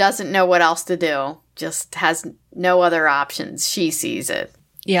she doesn't know what else to do. Just has no other options. She sees it.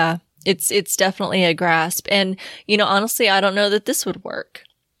 Yeah, it's definitely a grasp. And, honestly, I don't know that this would work.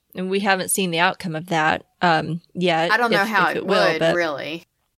 And we haven't seen the outcome of that yet. I don't know how it would, really.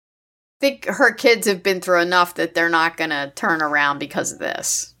 I think her kids have been through enough that they're not going to turn around because of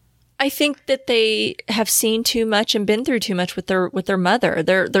this. I think that they have seen too much and been through too much with their mother.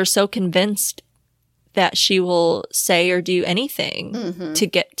 They're so convinced that she will say or do anything to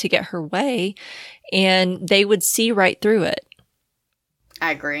get her way, and they would see right through it.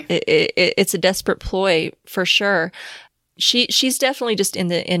 I agree. It's a desperate ploy for sure. She's definitely just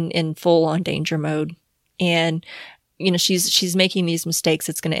in full on danger mode, and she's making these mistakes.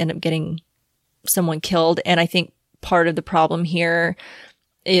 It's going to end up getting someone killed, and I think part of the problem here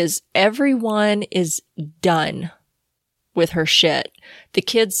is everyone is done with her shit. The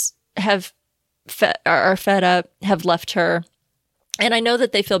kids are fed up, have left her. And I know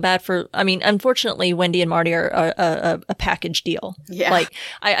that they feel bad unfortunately, Wendy and Marty are a package deal. Yeah. Like,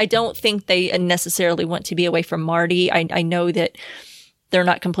 I don't think they necessarily want to be away from Marty. I know that they're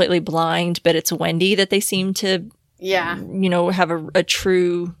not completely blind, but it's Wendy that they seem to, have a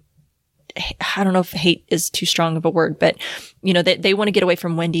true, I don't know if hate is too strong of a word, but, they want to get away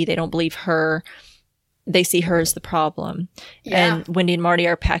from Wendy. They don't believe her. They see her as the problem. Yeah. And Wendy and Marty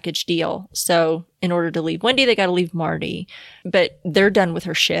are a package deal. So in order to leave Wendy, they got to leave Marty. But they're done with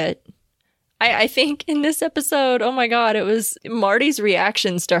her shit. I think in this episode, oh my God, it was Marty's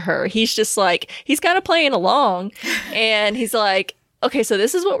reactions to her. He's just like, he's kind of playing along. And he's like, okay, so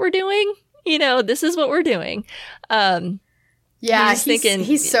this is what we're doing? This is what we're doing. Yeah,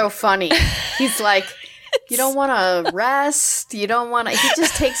 he's so funny. He's like, you don't want to rest. You don't want to. He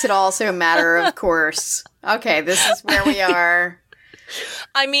just takes it all so matter of course. Okay, this is where we are.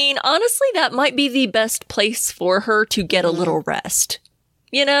 I mean, honestly, that might be the best place for her to get a little rest.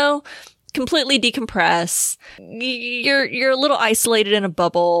 Completely decompress. You're a little isolated in a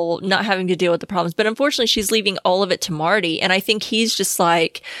bubble, not having to deal with the problems. But unfortunately, she's leaving all of it to Marty, and I think he's just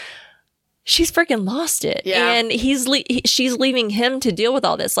like, she's freaking lost it. Yeah. And she's leaving him to deal with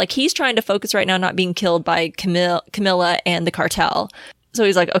all this. Like, he's trying to focus right now on not being killed by Camilla and the cartel. So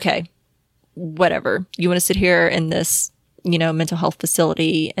he's like, okay, whatever. You want to sit here in this, mental health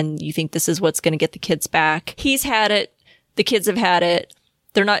facility and you think this is what's going to get the kids back. He's had it. The kids have had it.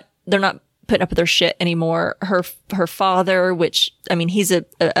 They're not putting up with their shit anymore. Her father, which, I mean, he's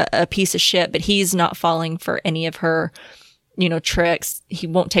a piece of shit, but he's not falling for any of her tricks. He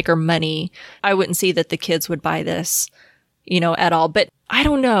won't take her money. I wouldn't see that the kids would buy this, at all. But I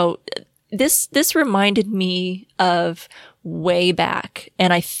don't know. This reminded me of way back.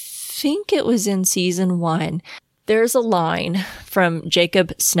 And I think it was in season 1. There's a line from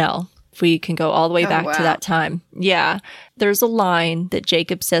Jacob Snell. If we can go all the way back to that time. Yeah. There's a line that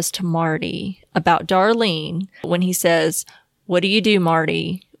Jacob says to Marty about Darlene when he says, "What do you do,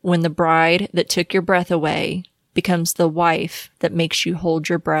 Marty, when the bride that took your breath away becomes the wife that makes you hold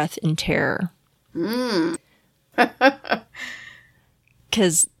your breath in terror?"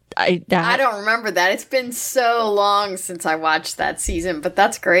 Because I don't remember that. It's been so long since I watched that season, but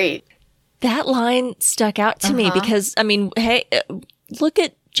that's great. That line stuck out to me because, I mean, hey, look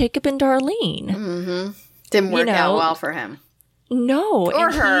at Jacob and Darlene. Mm-hmm. Didn't work out well for him. No.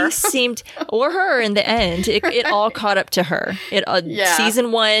 Or her. He seemed, or her in the end. It all caught up to her.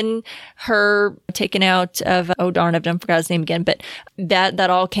 Season 1, her taken out of, oh darn, I've forgot his name again, but that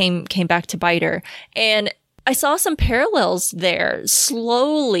all came back to bite her. And I saw some parallels there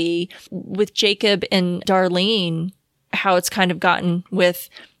slowly with Jacob and Darlene, how it's kind of gotten with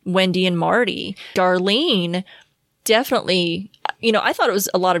Wendy and Marty. Darlene definitely, I thought it was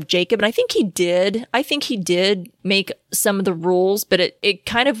a lot of Jacob, and I think he did make some of the rules, but it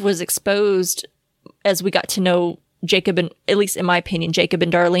kind of was exposed as we got to know Jacob, and at least in my opinion, Jacob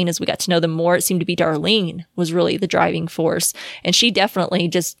and Darlene, as we got to know them more, it seemed to be Darlene was really the driving force. And she definitely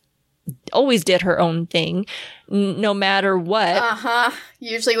just always did her own thing, no matter what.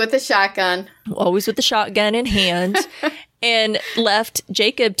 Usually with the shotgun. Always with the shotgun in hand. And left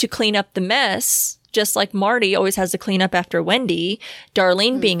Jacob to clean up the mess, just like Marty always has to clean up after Wendy.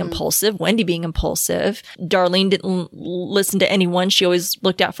 Darlene being impulsive, Wendy being impulsive. Darlene didn't listen to anyone. She always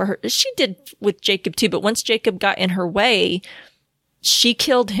looked out for her. She did with Jacob too, but once Jacob got in her way, she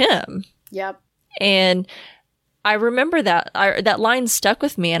killed him. Yep. And I remember that line stuck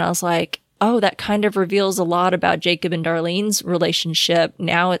with me, and I was like, oh, that kind of reveals a lot about Jacob and Darlene's relationship.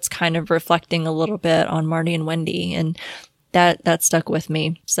 Now it's kind of reflecting a little bit on Marty and Wendy, and that stuck with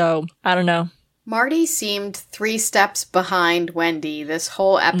me. So I don't know. Marty seemed 3 steps behind Wendy this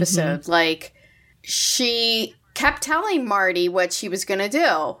whole episode. Like, she kept telling Marty what she was going to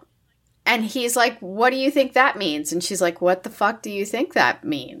do. And he's like, what do you think that means? And she's like, what the fuck do you think that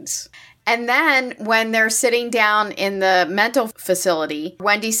means? And then when they're sitting down in the mental facility,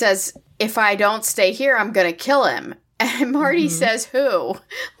 Wendy says, if I don't stay here, I'm going to kill him. And Marty says, who?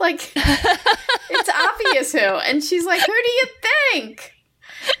 Like, it's obvious who. And she's like, who do you think?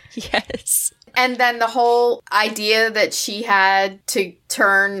 Yes. And then the whole idea that she had to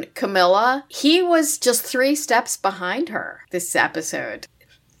turn Camilla, he was just 3 steps behind her this episode.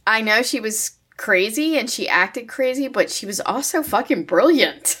 I know she was crazy and she acted crazy, but she was also fucking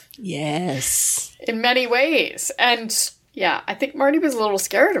brilliant. Yes. In many ways. And yeah, I think Marty was a little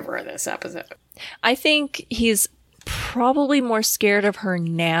scared of her this episode. I think he's probably more scared of her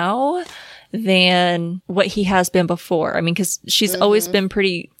now than what he has been before. I mean, because she's always been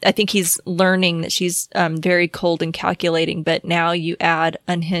pretty, I think he's learning that she's very cold and calculating, but now you add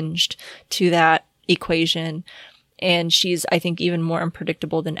unhinged to that equation. And she's, I think, even more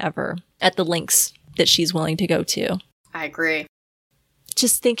unpredictable than ever at the lengths that she's willing to go to. I agree.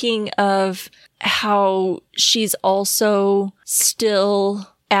 Just thinking of how she's also still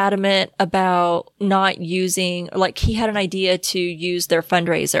adamant about not using, like he had an idea to use their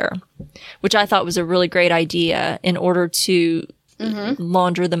fundraiser, which I thought was a really great idea in order to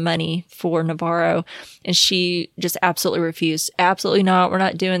launder the money for Navarro. And she just absolutely refused. Absolutely not. We're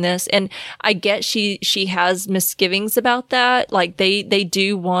not doing this. And I get she has misgivings about that. Like they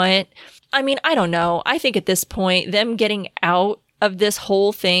do want, I mean, I don't know. I think at this point, them getting out of this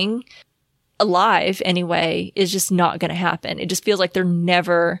whole thing alive anyway is just not going to happen. It just feels like they're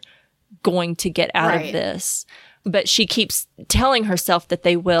never going to get out of this. But she keeps telling herself that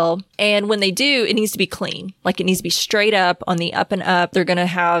they will. And when they do, it needs to be clean. Like it needs to be straight up on the up and up. They're going to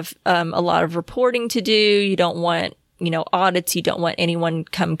have a lot of reporting to do. You don't want, audits. You don't want anyone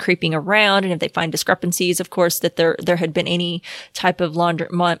come creeping around. And if they find discrepancies, of course, that there had been any type of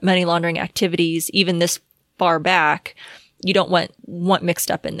money laundering activities, even this far back, you don't want mixed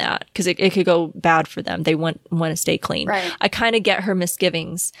up in that because it could go bad for them. They want to stay clean. Right. I kind of get her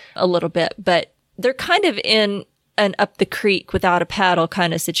misgivings a little bit, but they're kind of in an up the creek without a paddle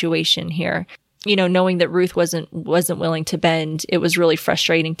kind of situation here. Knowing that Ruth wasn't willing to bend, it was really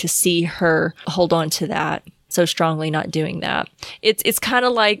frustrating to see her hold on to that so strongly, not doing that. It's kind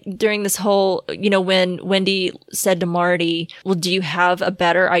of like during this whole, when Wendy said to Marty, well, do you have a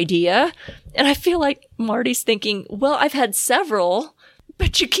better idea? And I feel like Marty's thinking, well, I've had several,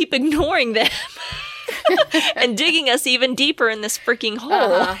 but you keep ignoring them and digging us even deeper in this freaking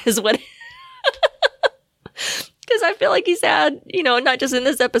hole is what. Because I feel like he's had, not just in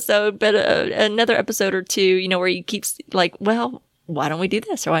this episode, but another episode or two, where he keeps like, well, why don't we do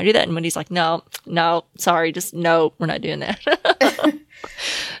this or why don't we do that? And when he's like, no, sorry, just no, we're not doing that.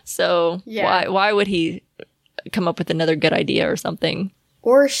 So why would he come up with another good idea or something?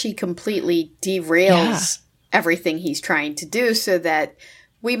 Or she completely derails everything he's trying to do so that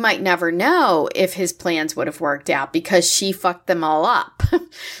we might never know if his plans would have worked out because she fucked them all up.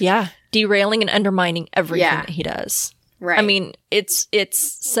 Yeah. Derailing and undermining everything that he does. Right. I mean, it's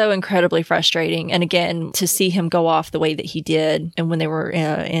so incredibly frustrating. And again, to see him go off the way that he did, and when they were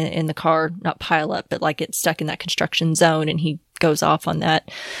in the car, not pile up, but like get stuck in that construction zone, and he goes off on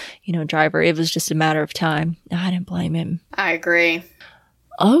that, driver. It was just a matter of time. I didn't blame him. I agree.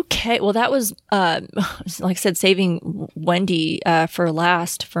 Okay. Well, that was, like I said, saving Wendy for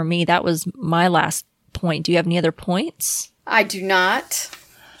last for me. That was my last point. Do you have any other points? I do not.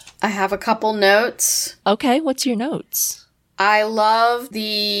 I have a couple notes. Okay. What's your notes? I love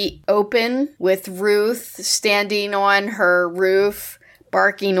the open with Ruth standing on her roof,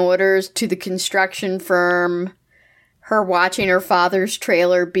 barking orders to the construction firm, her watching her father's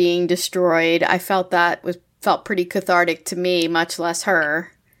trailer being destroyed. I felt that felt pretty cathartic to me, much less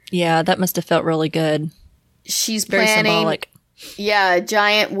her. Yeah, that must have felt really good. She's very planning, symbolic. Yeah, a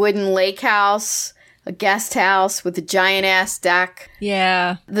giant wooden lake house, a guest house with a giant ass deck.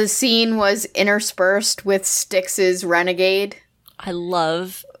 Yeah. The scene was interspersed with Styx's Renegade. I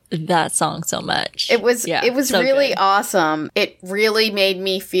love that song so much. It was so really good. Awesome. It really made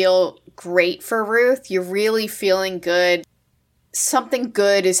me feel great for Ruth. You're really feeling good. Something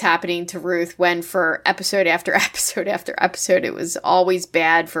good is happening to Ruth when for episode after episode after episode, it was always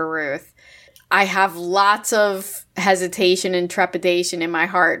bad for Ruth. I have lots of hesitation and trepidation in my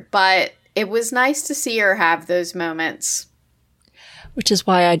heart, but it was nice to see her have those moments. Which is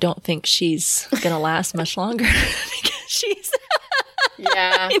why I don't think she's going to last much longer. Because she's...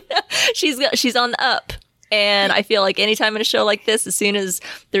 Yeah. She's on the up. And I feel like anytime in a show like this, as soon as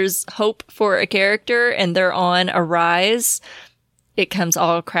there's hope for a character and they're on a rise, it comes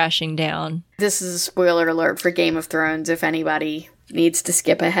all crashing down. This is a spoiler alert for Game of Thrones if anybody needs to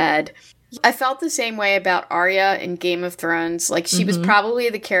skip ahead. I felt the same way about Arya in Game of Thrones. Like, she was probably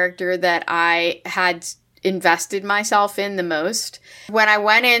the character that I had invested myself in the most. When I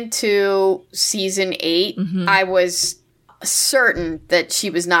went into season 8, I was certain that she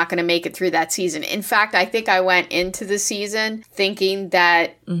was not going to make it through that season. In fact, I think I went into the season thinking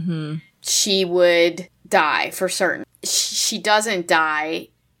that she would die for certain. She doesn't die,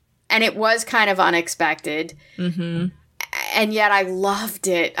 and it was kind of unexpected. And yet I loved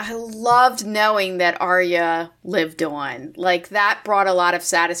it. I loved knowing that Arya lived on. Like, that brought a lot of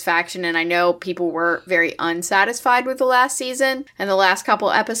satisfaction, and I know people were very unsatisfied with the last season and the last couple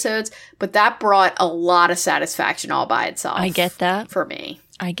episodes, but that brought a lot of satisfaction all by itself. I get that. For me.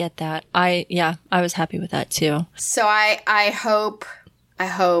 I get that. I was happy with that too. So I hope...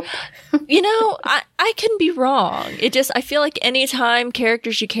 You know, I can be wrong. I feel like anytime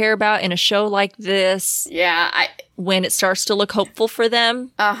characters you care about in a show like this, when it starts to look hopeful for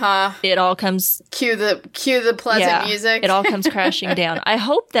them, it all comes... Cue the pleasant music. It all comes crashing down. I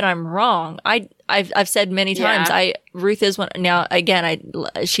hope that I'm wrong. I've said many times, Ruth is one. Now, again,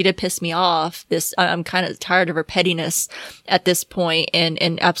 she did piss me off. I'm kind of tired of her pettiness at this point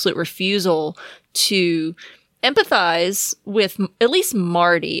and absolute refusal to empathize with at least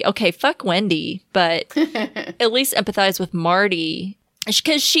Marty. Okay, fuck Wendy, but at least empathize with Marty.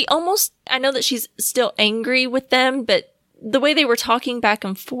 Because she almost, I know that she's still angry with them, but the way they were talking back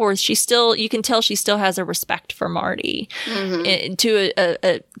and forth, you can tell she still has a respect for Marty to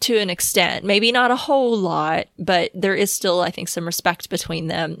an extent. Maybe not a whole lot, but there is still, I think, some respect between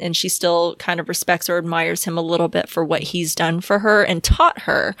them. And she still kind of respects or admires him a little bit for what he's done for her and taught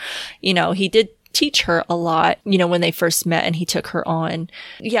her. You know, he did teach her a lot, you know, when they first met and he took her on.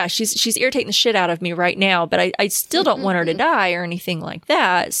 Yeah, she's irritating the shit out of me right now, but I still don't want her to die or anything like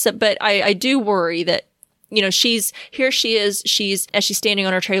that. So, but I do worry that, you know, she's as she's standing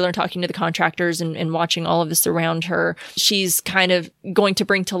on her trailer and talking to the contractors and watching all of this around her, she's kind of going to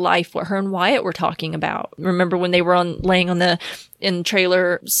bring to life what her and Wyatt were talking about. Remember when they were laying in the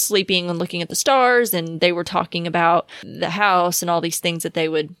trailer, sleeping and looking at the stars, and they were talking about the house and all these things that they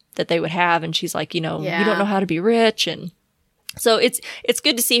would have. And she's like, you know, you don't know how to be rich. And so it's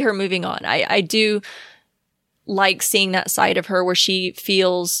good to see her moving on. I do like seeing that side of her where she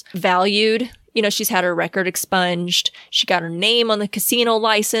feels valued. You know, she's had her record expunged. She got her name on the casino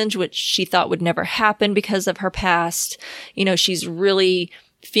license, which she thought would never happen because of her past. You know, she's really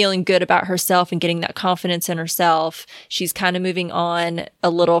feeling good about herself and getting that confidence in herself. She's kind of moving on a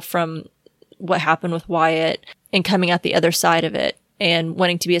little from what happened with Wyatt and coming out the other side of it and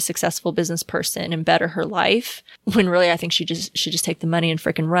wanting to be a successful business person and better her life. When really I think she should just take the money and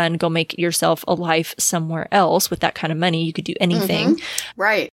frickin' run, go make yourself a life somewhere else. With that kind of money, you could do anything.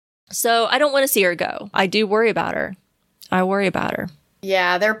 Right. So I don't want to see her go. I do worry about her. I worry about her.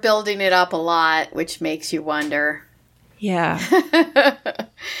 Yeah, they're building it up a lot, which makes you wonder. Yeah.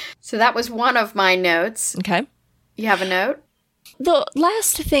 So that was one of my notes. Okay. You have a note? The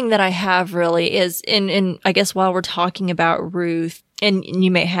last thing that I have really is, in I guess while we're talking about Ruth, and you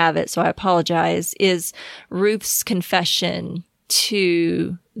may have it, so I apologize, is Ruth's confession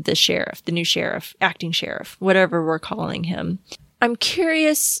to the sheriff, the new sheriff, acting sheriff, whatever we're calling him. I'm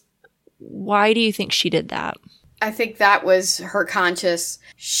curious, why do you think she did that? I think that was her conscience.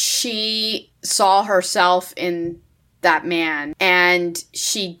 She saw herself in that man, and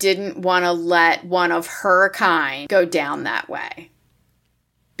she didn't want to let one of her kind go down that way.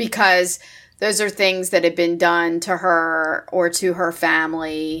 Because those are things that had been done to her or to her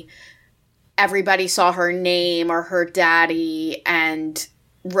family. Everybody saw her name or her daddy and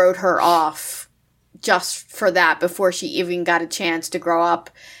wrote her off just for that before she even got a chance to grow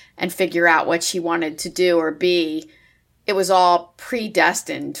up and figure out what she wanted to do or be. It was all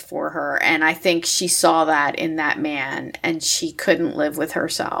predestined for her, and I think she saw that in that man, and she couldn't live with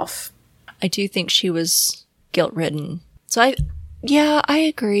herself. I do think she was guilt-ridden. So I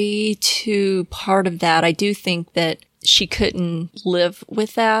agree to part of that. I do think that she couldn't live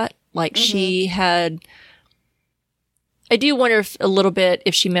with that. Like, she had... I do wonder a little bit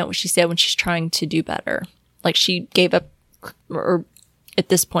if she meant what she said when she's trying to do better. Like, she gave up, or at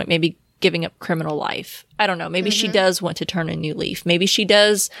this point, maybe giving up criminal life. I don't know. Maybe she does want to turn a new leaf. Maybe she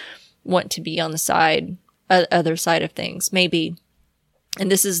does want to be on the other side of things. Maybe.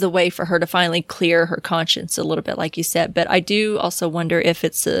 And this is the way for her to finally clear her conscience a little bit, like you said. But I do also wonder if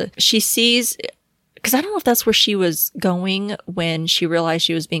she sees, because I don't know if that's where she was going when she realized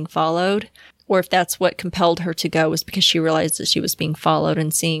she was being followed, or if that's what compelled her to go, was because she realized that she was being followed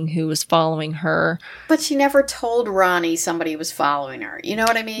and seeing who was following her. But she never told Ronnie somebody was following her. You know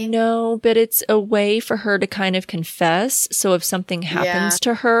what I mean? No, but it's a way for her to kind of confess. So if something happens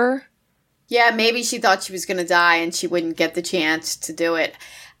to her. Yeah, maybe she thought she was going to die and she wouldn't get the chance to do it.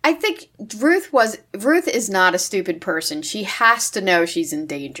 I think Ruth is not a stupid person. She has to know she's in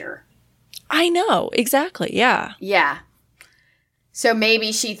danger. I know. Exactly. Yeah. Yeah. So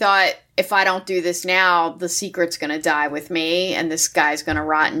maybe she thought, if I don't do this now, the secret's going to die with me and this guy's going to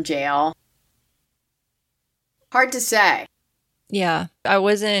rot in jail. Hard to say. Yeah. I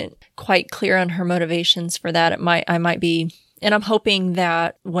wasn't quite clear on her motivations for that. I might be, and I'm hoping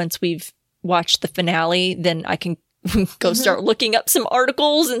that once we've watched the finale, then I can go start looking up some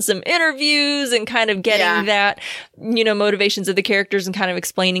articles and some interviews and kind of getting that, motivations of the characters and kind of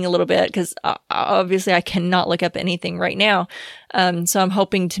explaining a little bit, because obviously I cannot look up anything right now. So I'm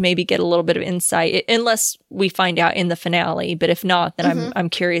hoping to maybe get a little bit of insight, unless we find out in the finale. But if not, then I'm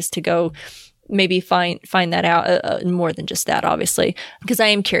curious to go maybe find that out, more than just that, obviously, because I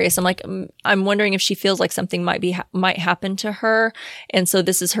am curious. I'm wondering if she feels like something might happen to her, and so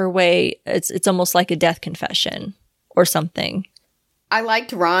this is her way. It's almost like a death confession or something. I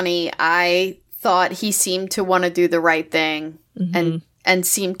liked Ronnie. I thought he seemed to want to do the right thing and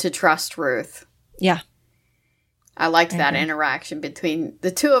seemed to trust Ruth. Yeah. I liked that interaction between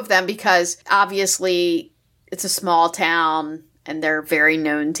the two of them, because obviously it's a small town and they're very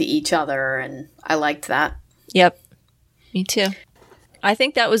known to each other, and I liked that. Yep. Me too. I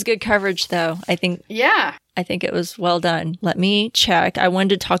think that was good coverage, though. I think it was well done. Let me check. I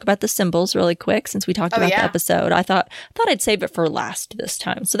wanted to talk about the symbols really quick since we talked about the episode. I thought I'd save it for last this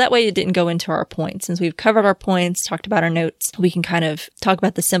time. So that way it didn't go into our points. Since we've covered our points, talked about our notes, we can kind of talk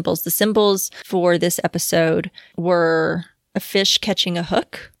about the symbols. The symbols for this episode were a fish catching a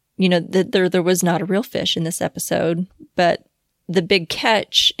hook. There was not a real fish in this episode, but the big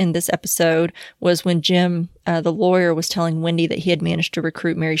catch in this episode was when Jim, the lawyer, was telling Wendy that he had managed to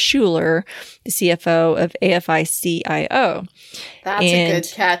recruit Mary Schuler, the CFO of AFI-CIO. That's a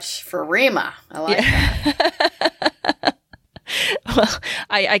good catch for Rima. I like that. Well,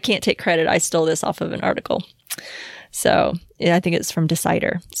 I can't take credit. I stole this off of an article. So I think it's from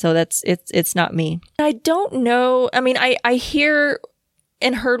Decider. So it's not me. I don't know. I mean, I hear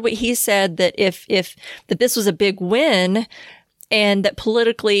and heard what he said, that if that this was a big win, and that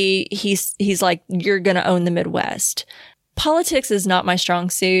politically he's like, you're going to own the Midwest. Politics is not my strong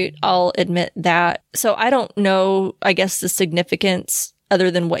suit. I'll admit that. So I don't know, I guess, the significance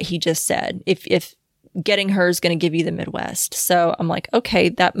other than what he just said. If getting her is going to give you the Midwest. So I'm like, okay,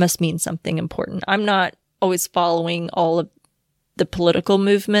 that must mean something important. I'm not always following all of the political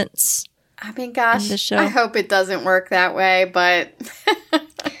movements. I mean, gosh, I hope it doesn't work that way, but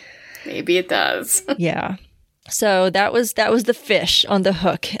maybe it does. Yeah. So that was the fish on the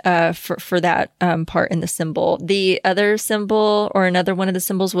hook for that part in the symbol. The other symbol, or another one of the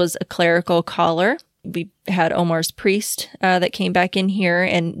symbols, was a clerical collar. We had Omar's priest that came back in here,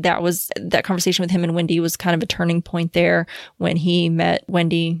 and that conversation with him and Wendy was kind of a turning point there, when he met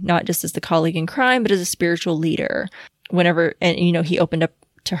Wendy not just as the colleague in crime, but as a spiritual leader. He opened up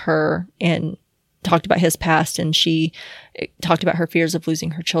to her and talked about his past, and she talked about her fears of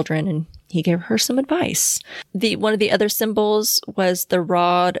losing her children, and he gave her some advice. One of the other symbols was the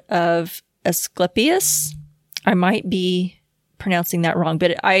rod of Asclepius. I might be pronouncing that wrong,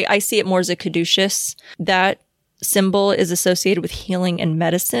 but I see it more as a caduceus. That symbol is associated with healing and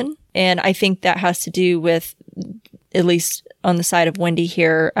medicine, and I think that has to do with, at least on the side of Wendy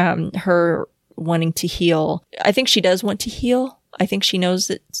here, her wanting to heal. I think she does want to heal. I think she knows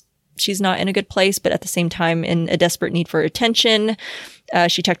that she's not in a good place, but at the same time, in a desperate need for attention,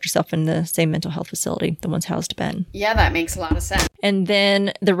 she checked herself in the same mental health facility the ones housed Ben. Yeah, that makes a lot of sense. And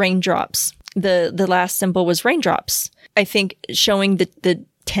then the raindrops. The last symbol was raindrops. I think showing the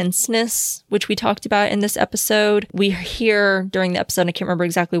tenseness, which we talked about in this episode. We hear during the episode, I can't remember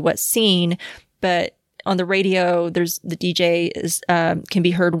exactly what scene, but on the radio, there's the DJ can be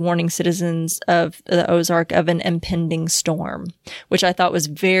heard warning citizens of the Ozark of an impending storm, which I thought was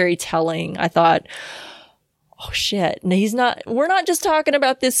very telling. I thought, oh shit, we're not just talking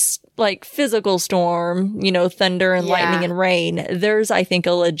about this like physical storm, thunder and lightning and rain. There's, I think,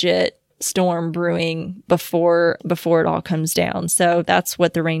 a legit storm brewing before it all comes down. So that's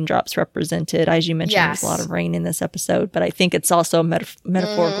what the raindrops represented. As you mentioned, there's a lot of rain in this episode, but I think it's also a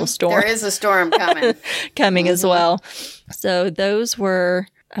metaphorical storm. There is a storm coming. As well. So those were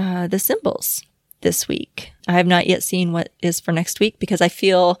the symbols this week. I have not yet seen what is for next week, because I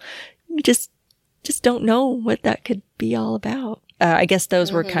feel we just don't know what that could be all about. I guess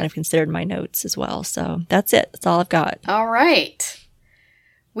those were kind of considered my notes as well. So that's it. That's all I've got. All right.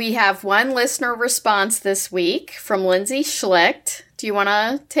 We have one listener response this week from Lindsay Schlicht. Do you want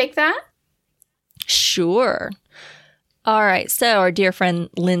to take that? Sure. All right. So our dear friend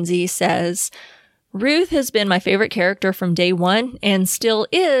Lindsay says, Ruth has been my favorite character from day one and still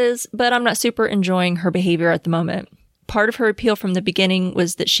is, but I'm not super enjoying her behavior at the moment. Part of her appeal from the beginning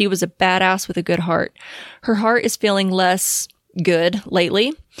was that she was a badass with a good heart. Her heart is feeling less good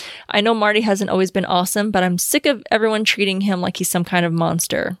lately. I know Marty hasn't always been awesome, but I'm sick of everyone treating him like he's some kind of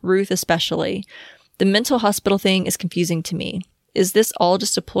monster, Ruth especially. The mental hospital thing is confusing to me. Is this all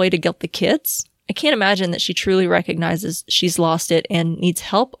just a ploy to guilt the kids? I can't imagine that she truly recognizes she's lost it and needs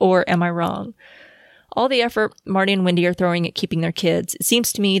help, or am I wrong? All the effort Marty and Wendy are throwing at keeping their kids, it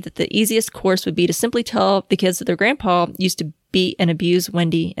seems to me that the easiest course would be to simply tell the kids that their grandpa used to beat and abuse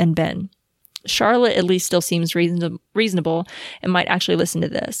Wendy and Ben. Charlotte at least still seems reasonable and might actually listen to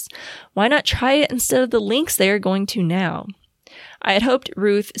this. Why not try it instead of the lengths they are going to now? I had hoped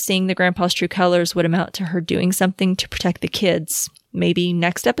Ruth seeing the grandpa's true colors would amount to her doing something to protect the kids. Maybe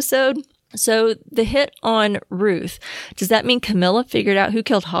next episode? So the hit on Ruth, does that mean Camilla figured out who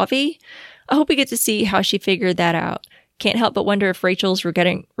killed Javi? I hope we get to see how she figured that out. Can't help but wonder if Rachel's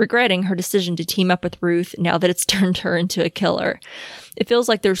regretting her decision to team up with Ruth now that it's turned her into a killer. It feels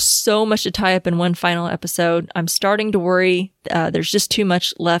like there's so much to tie up in one final episode. I'm starting to worry there's just too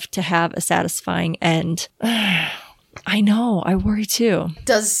much left to have a satisfying end. I know, I worry too.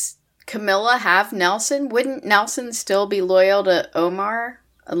 Does Camilla have Nelson? Wouldn't Nelson still be loyal to Omar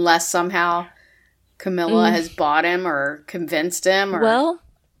unless somehow Camilla has bought him or convinced him? Or... Well...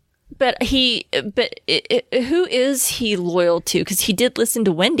 But who is he loyal to? Because he did listen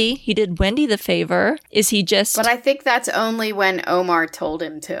to Wendy. He did Wendy the favor. Is he just... But I think that's only when Omar told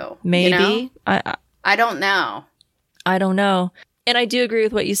him to. Maybe. You know? I don't know. I don't know. And I do agree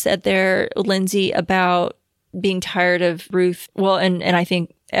with what you said there, Lindsay, about being tired of Ruth. Well, and I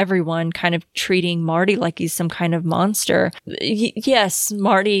think everyone kind of treating Marty like he's some kind of monster. Yes,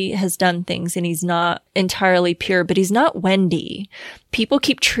 Marty has done things and he's not entirely pure, but he's not Wendy. People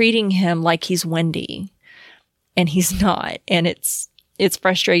keep treating him like he's Wendy and he's not. And it's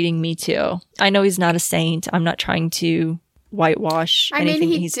frustrating me too. I know he's not a saint. I'm not trying to whitewash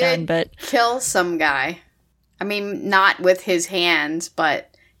anything that he's done, but kill some guy. I mean, not with his hands,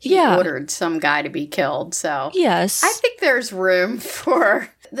 but he ordered some guy to be killed. So yes, I think there's room for...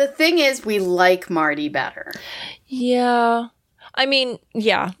 The thing is, we like Marty better. Yeah. I mean,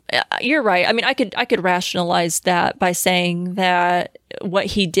 yeah, you're right. I mean, I could rationalize that by saying that what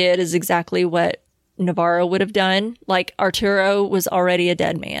he did is exactly what Navarro would have done. Like, Arturo was already a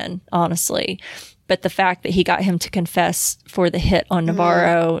dead man, honestly. But the fact that he got him to confess for the hit on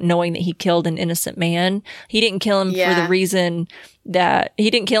Navarro, knowing that he killed an innocent man, he didn't kill him for the reason that he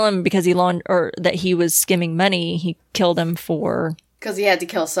didn't kill him because or that he was skimming money. He killed him for... Because he had to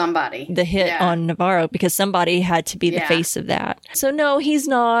kill somebody. The hit on Navarro, because somebody had to be the face of that. So no, he's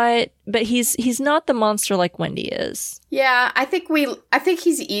not, but he's not the monster like Wendy is. Yeah, I think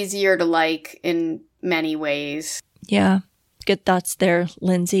he's easier to like in many ways. Yeah. Good thoughts there,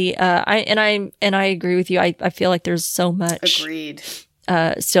 Lindsay. I agree with you. I feel like there's so much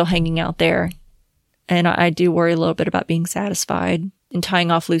still hanging out there. And I do worry a little bit about being satisfied and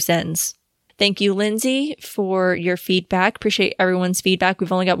tying off loose ends. Thank you, Lindsay, for your feedback. Appreciate everyone's feedback.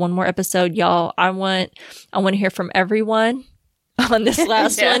 We've only got one more episode, y'all. I want to hear from everyone on this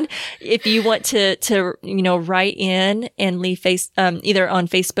last one. If you want to write in and leave either on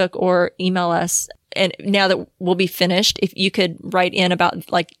Facebook or email us. And now that we'll be finished, if you could write in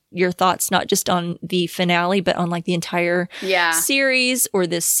about like your thoughts, not just on the finale, but on like the entire series or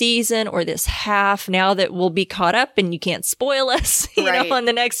this season or this half, now that we'll be caught up and you can't spoil us, you know, on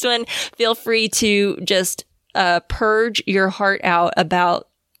the next one, feel free to just purge your heart out about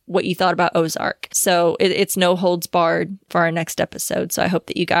what you thought about Ozark. So it's no holds barred for our next episode. So I hope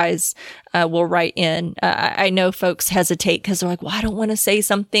that you guys will write in. I know folks hesitate because they're like, well, I don't want to say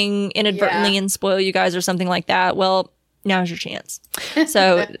something inadvertently and spoil you guys or something like that. Well, now's your chance.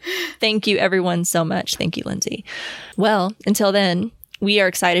 So thank you everyone so much. Thank you, Lindsay. Well, until then, we are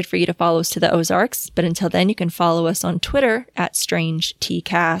excited for you to follow us to the Ozarks, but until then, you can follow us on Twitter at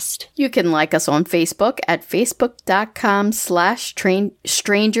StrangeTcast. You can like us on Facebook at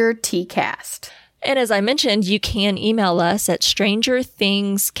facebook.com/StrangerTcast. And as I mentioned, you can email us at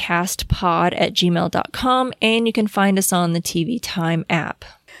strangerthingscastpod@gmail.com, and you can find us on the TV Time app.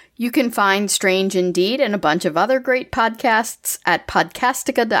 You can find Strange Indeed and a bunch of other great podcasts at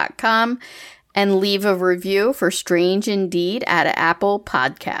podcastica.com. And leave a review for Strange Indeed at Apple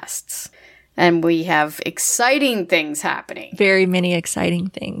Podcasts. And we have exciting things happening. Very many exciting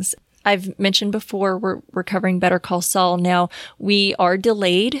things. I've mentioned before, we're covering Better Call Saul. Now, we are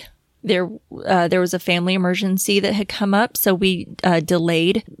delayed. There was a family emergency that had come up, so we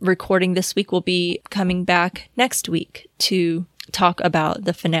delayed recording this week. We'll be coming back next week to talk about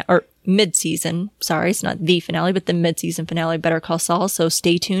the finale, or mid-season. Sorry, it's not the finale, but the mid-season finale, Better Call Saul. So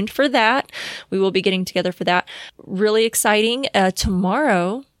stay tuned for that. We will be getting together for that. Really exciting.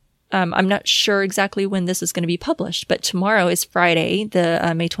 Tomorrow, I'm not sure exactly when this is going to be published, but tomorrow is Friday,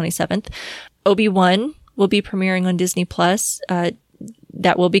 the May 27th. Obi-Wan will be premiering on Disney Plus.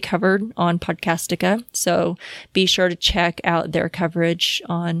 That will be covered on Podcastica. So be sure to check out their coverage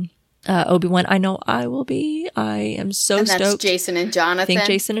on Obi-Wan. I know I will be. I am so stoked. And that's Jason and Jonathan. I think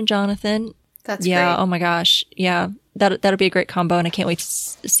Jason and Jonathan. That's great. Oh my gosh. Yeah. That'll be a great combo. And I can't wait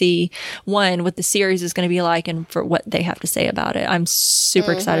to see what the series is going to be like and for what they have to say about it. I'm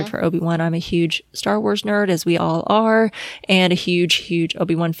super excited for Obi-Wan. I'm a huge Star Wars nerd, as we all are, and a huge, huge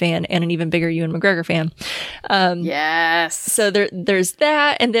Obi-Wan fan, and an even bigger Ewan McGregor fan. Yes. So there's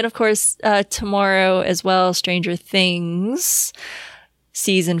that. And then, of course, tomorrow as well, Stranger Things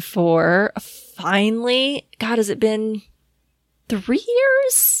season 4. Finally. God, has it been 3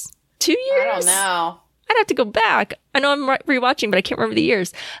 years? 2 years? I don't know. I'd have to go back. I know I'm rewatching, but I can't remember the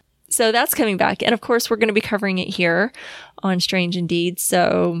years. So that's coming back. And of course, we're going to be covering it here on Strange Indeed.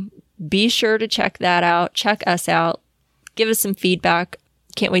 So be sure to check that out. Check us out. Give us some feedback.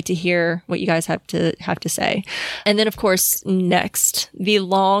 Can't wait to hear what you guys have to say. And then, of course, next, the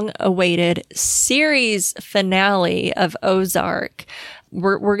long-awaited series finale of Ozark.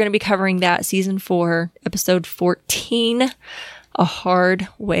 We're going to be covering that, season 4, episode 14. A Hard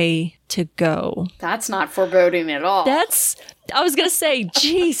Way to Go. That's not foreboding at all. I was going to say,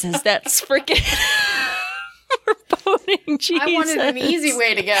 Jesus, that's freaking foreboding. Jesus. I wanted an easy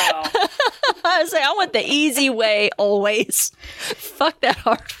way to go. I was like, I want the easy way always. Fuck that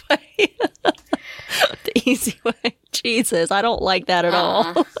hard way. The easy way. Jesus, I don't like that at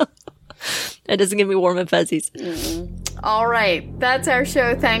all. It doesn't give me warm and fuzzies. All right. That's our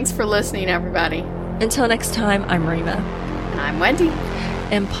show. Thanks for listening, everybody. Until next time, I'm Rima. And I'm Wendy.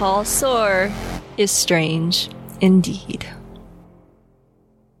 And Paul Soar is strange indeed.